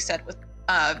consistently said with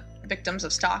victims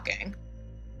of stalking.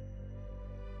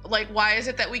 Like, why is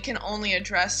it that we can only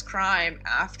address crime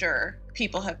after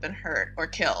people have been hurt or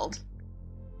killed?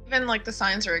 Even, like, the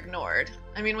signs are ignored.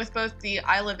 I mean, with both the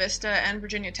Isla Vista and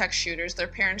Virginia Tech shooters, their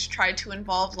parents tried to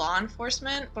involve law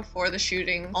enforcement before the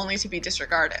shooting, only to be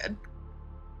disregarded.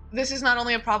 This is not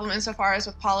only a problem insofar as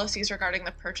with policies regarding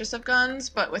the purchase of guns,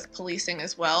 but with policing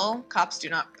as well. Cops do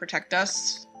not protect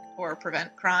us or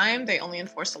prevent crime. They only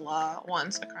enforce the law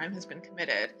once a crime has been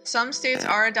committed. Some states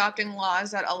are adopting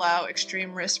laws that allow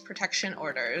extreme risk protection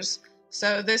orders.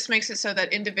 So this makes it so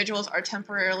that individuals are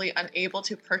temporarily unable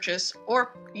to purchase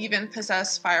or even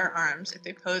possess firearms if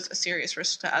they pose a serious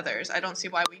risk to others. I don't see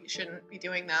why we shouldn't be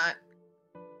doing that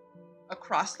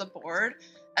across the board.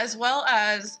 As well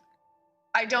as,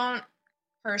 I don't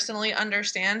personally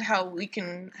understand how we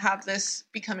can have this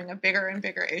becoming a bigger and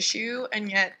bigger issue, and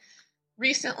yet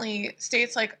recently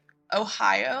states like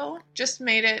Ohio just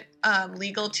made it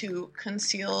legal to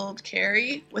concealed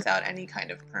carry without any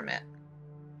kind of permit.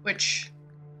 Which,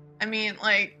 I mean,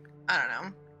 like, I don't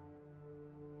know.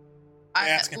 You're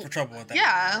asking for trouble with that.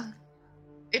 Yeah.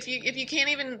 If you can't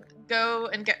even go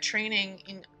and get training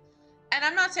in, and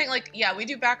I'm not saying, like, yeah, we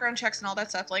do background checks and all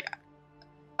that stuff. Like,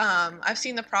 I've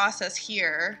seen the process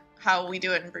here, how we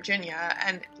do it in Virginia,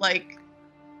 and, like,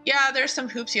 yeah, there's some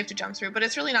hoops you have to jump through, but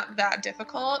it's really not that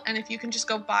difficult. And if you can just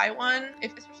go buy one,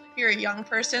 especially if you're a young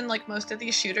person, like most of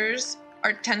these shooters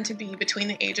tend to be between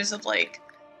the ages of, like,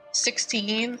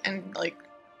 16 and like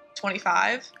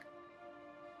 25,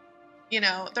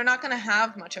 they're not going to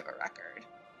have much of a record.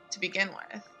 to begin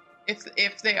with,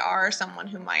 if they are someone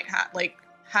who might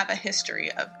have a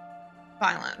history of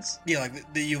violence. Yeah,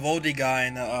 like the Uvalde guy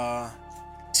and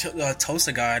the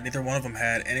Tulsa guy, neither one of them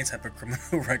had any type of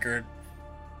criminal record.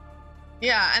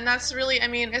 Yeah, and that's really, I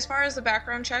mean, as far as the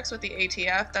background checks with the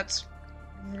ATF, that's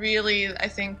really, I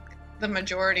think, the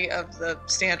majority of the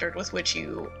standard with which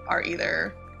you are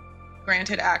either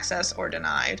granted access or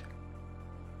denied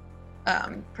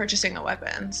purchasing a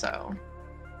weapon. So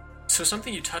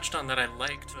something you touched on that I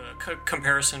liked, the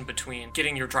comparison between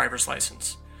getting your driver's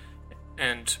license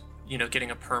and,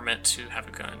 getting a permit to have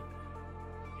a gun.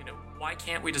 Why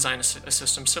can't we design a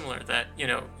system similar that,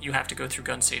 you have to go through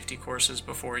gun safety courses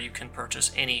before you can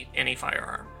purchase any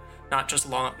firearm? Not just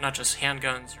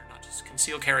handguns or not just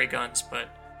concealed carry guns,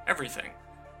 but everything.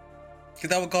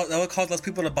 Because that would cause less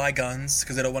people to buy guns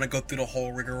because they don't want to go through the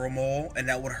whole rigmarole, and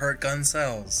that would hurt gun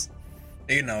sales.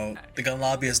 The gun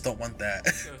lobbyists don't want that.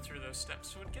 Go through those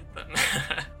steps would get them.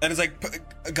 And it's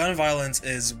like, gun violence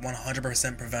is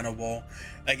 100% preventable.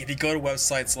 Like, if you go to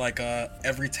websites like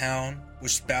Everytown,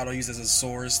 which Battle uses as a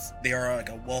source, they are like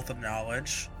a wealth of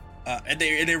knowledge. And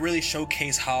they really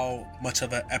showcase how much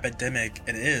of an epidemic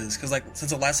it is. Because, like,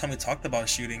 since the last time we talked about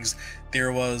shootings,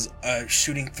 there was a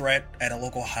shooting threat at a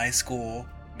local high school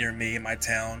near me in my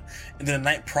town. And then the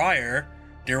night prior,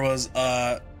 there was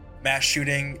a mass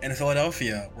shooting in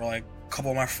Philadelphia where, like, a couple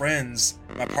of my friends,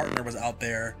 my partner was out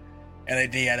there,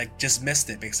 and they had just missed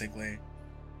it, basically.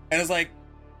 And it's like,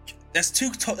 that's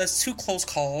two close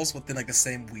calls within like the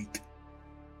same week.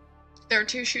 There were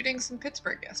 2 shootings in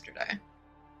Pittsburgh yesterday.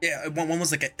 Yeah, one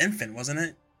was like an infant, wasn't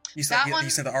it? You sent the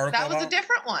article. That was about? A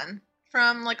different one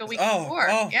from like a week before.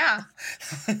 Oh. Yeah.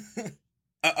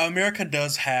 America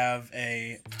does have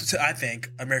I think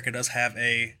America does have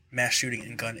a mass shooting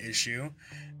and gun issue,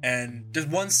 and there's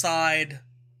one side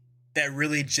that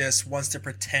really just wants to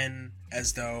pretend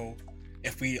as though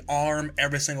if we arm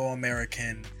every single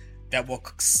American, that will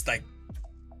like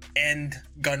end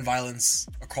gun violence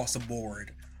across the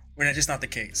board, when that's just not the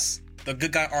case. The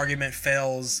good guy argument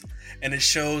fails, and it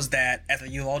shows that at the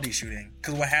Uvalde shooting,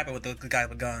 because what happened with the good guy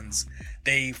with guns,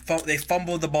 they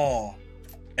fumbled the ball,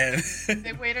 and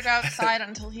they waited outside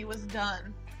until he was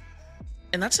done.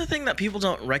 And that's the thing that people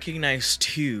don't recognize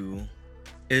too,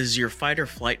 is your fight or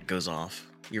flight goes off.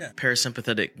 You're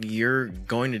parasympathetic. You're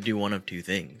going to do one of 2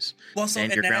 things. Well,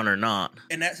 stand your ground or not.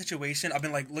 In that situation, I've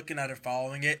been like looking at it,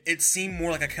 following it. It seemed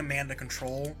more like a command and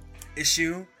control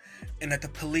issue, and that the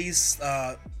police,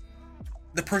 the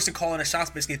person calling the shots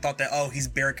basically thought that, oh, he's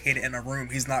barricaded in a room.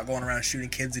 He's not going around shooting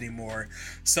kids anymore.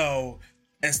 So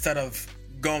instead of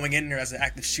going in there as an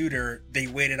active shooter, they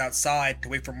waited outside to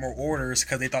wait for more orders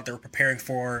because they thought they were preparing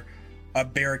for a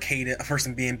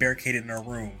person being barricaded in a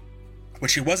room.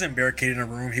 Which he wasn't barricaded in a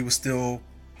room, he was still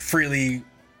freely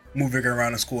moving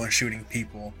around the school and shooting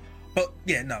people. But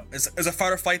yeah, no, it's a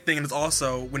fight or flight thing, and it's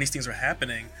also, when these things are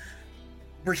happening,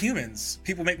 we're humans.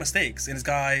 People make mistakes, and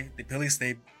the police,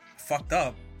 they fucked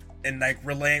up, and like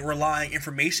relaying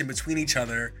information between each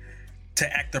other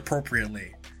to act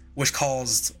appropriately, which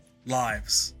caused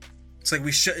lives. It's like,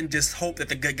 we shouldn't just hope that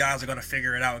the good guys are going to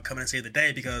figure it out and come in and save the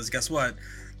day, because guess what?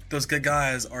 Those good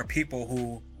guys are people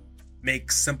who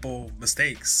make simple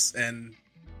mistakes and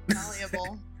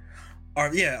malleable.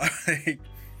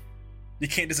 You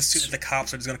can't just assume that the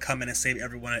cops are just going to come in and save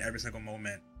everyone at every single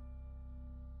moment.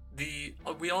 We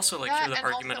also hear the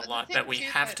argument a lot that we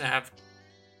have to have.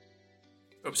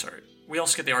 Oh, sorry. We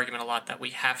also get the argument a lot that we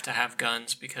have to have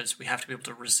guns because we have to be able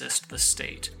to resist the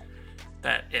state.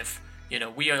 That if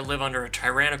we live under a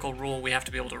tyrannical rule, we have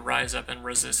to be able to rise up and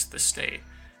resist the state.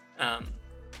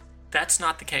 That's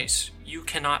not the case. You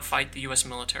cannot fight the U.S.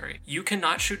 military. You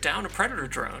cannot shoot down a Predator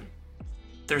drone.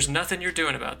 There's nothing you're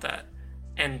doing about that.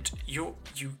 And you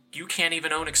can't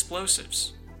even own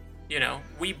explosives.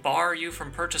 We bar you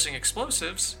from purchasing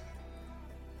explosives.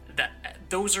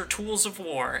 Those are tools of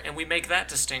war, and we make that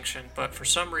distinction. But for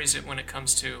some reason, when it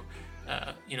comes to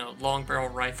long barrel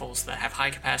rifles that have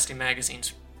high capacity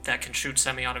magazines that can shoot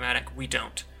semi-automatic, we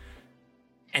don't.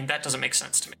 And that doesn't make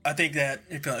sense to me. I think that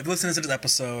if you're listening to this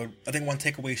episode, I think one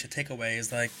takeaway you should take away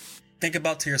is like, think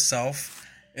about to yourself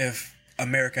if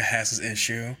America has this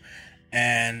issue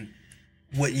and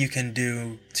what you can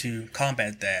do to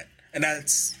combat that. And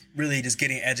that's really just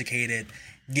getting educated,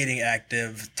 getting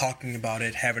active, talking about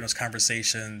it, having those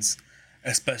conversations,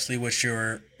 especially with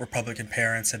your Republican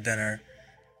parents at dinner.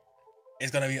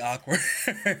 It's going to be awkward,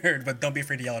 but don't be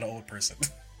afraid to yell at an old person.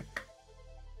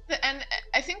 And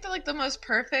I think that the most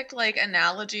perfect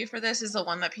analogy for this is the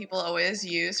one that people always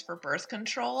use for birth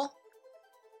control.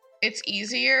 It's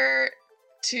easier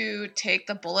to take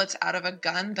the bullets out of a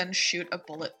gun than shoot a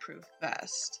bulletproof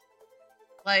vest.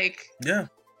 Like, Yeah.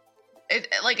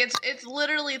 It's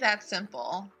literally that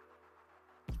simple.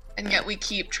 And yet we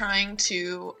keep trying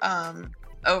to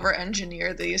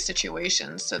over-engineer these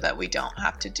situations so that we don't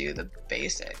have to do the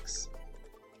basics.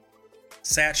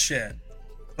 Sad shit.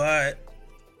 But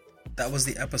that was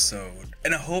the episode.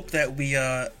 And I hope that we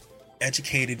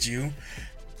educated you,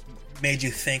 made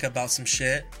you think about some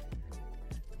shit,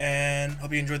 and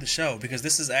hope you enjoyed the show, because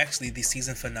this is actually the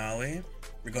season finale.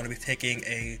 We're going to be taking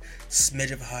a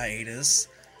smidge of hiatus.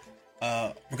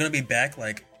 We're going to be back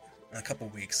like in a couple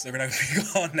weeks. We're not going to be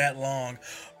gone that long.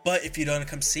 But if you don't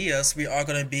come see us, we are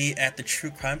going to be at the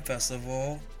True Crime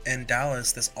Festival in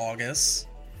Dallas this August.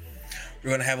 We're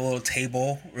going to have a little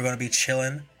table. We're going to be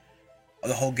chilling.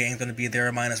 The whole gang's going to be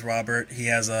there, minus Robert. He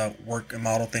has work and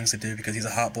model things to do because he's a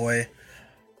hot boy.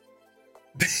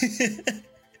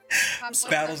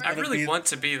 Battle's I really want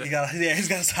to be there. He's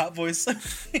got his hot voice.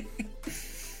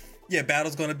 Yeah,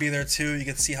 Battle's going to be there too. You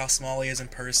can see how small he is in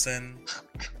person.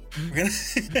 We're gonna.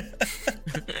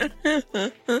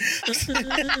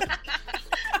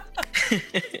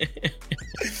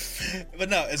 But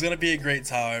no, it's gonna be a great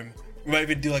time. We might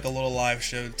even do like a little live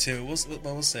show too.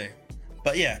 We'll see.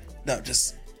 But yeah, no,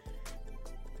 just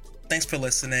thanks for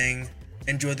listening.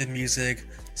 Enjoy the music.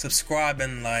 Subscribe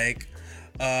and like.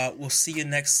 We'll see you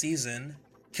next season.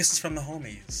 Kisses from the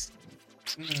homies.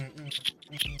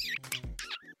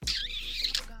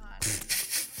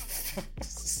 Oh, God.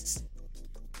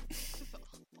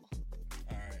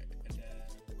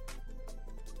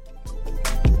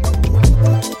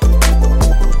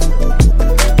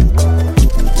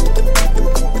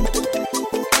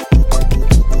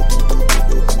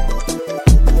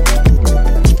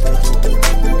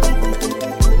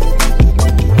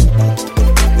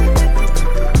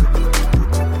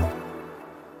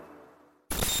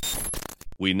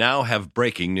 We now have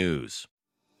breaking news.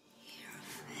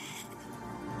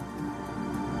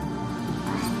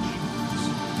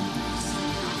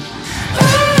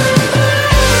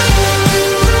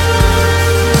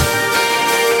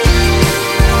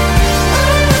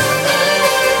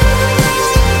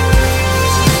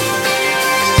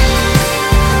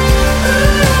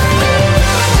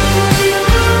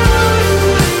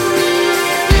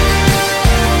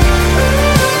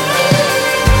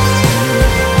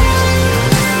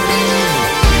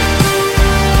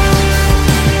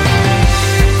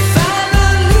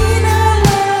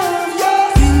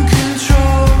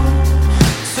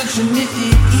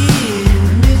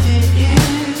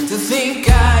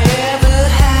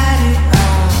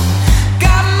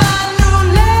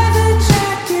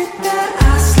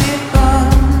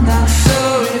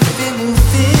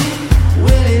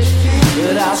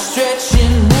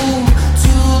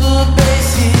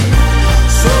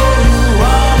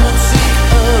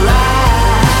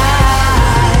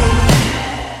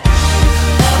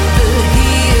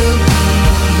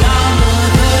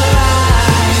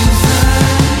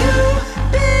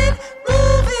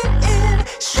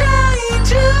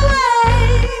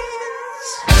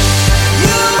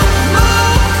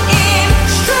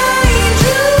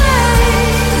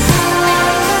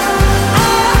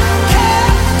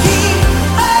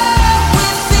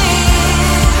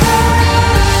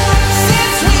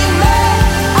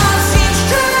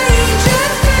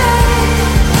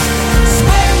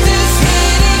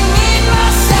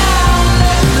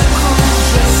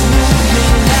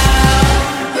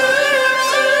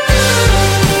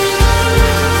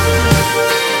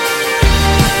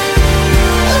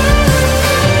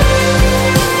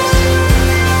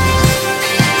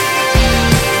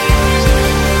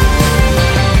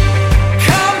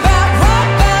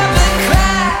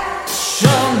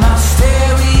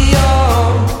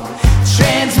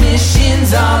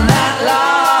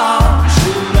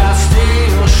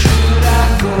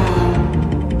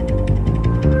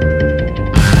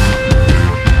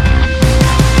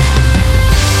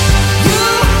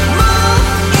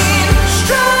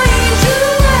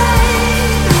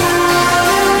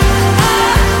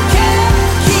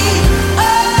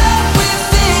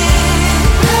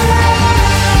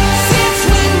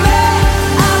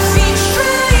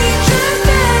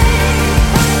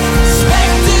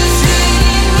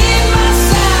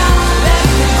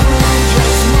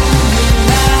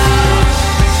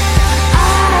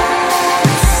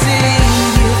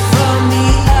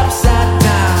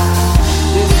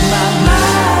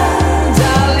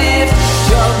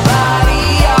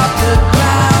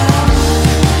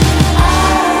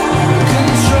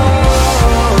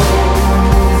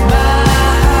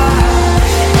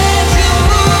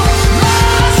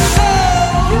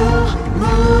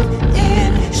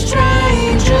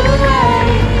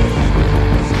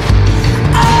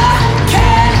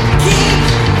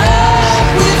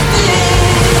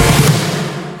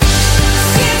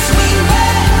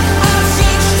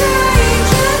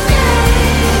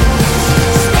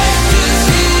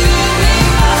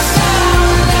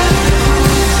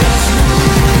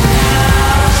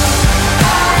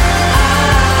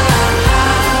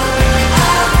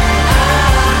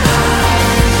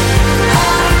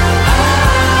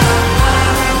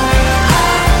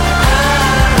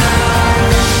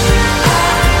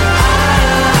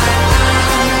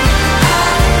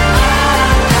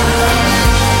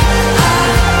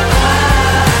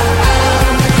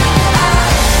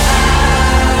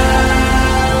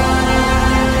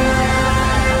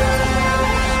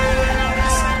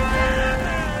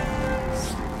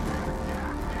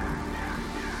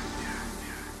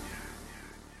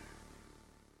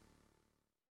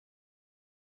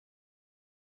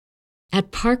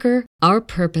 At Parker, our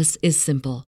purpose is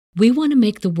simple. We want to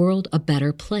make the world a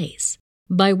better place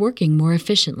by working more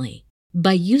efficiently,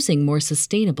 by using more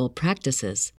sustainable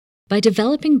practices, by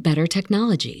developing better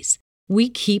technologies. We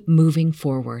keep moving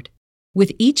forward.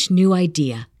 With each new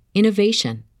idea,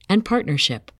 innovation, and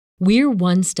partnership, we're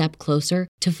one step closer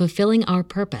to fulfilling our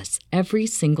purpose every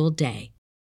single day.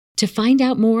 To find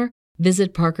out more,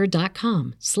 visit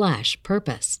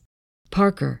parker.com/purpose.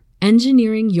 Parker,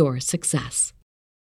 engineering your success.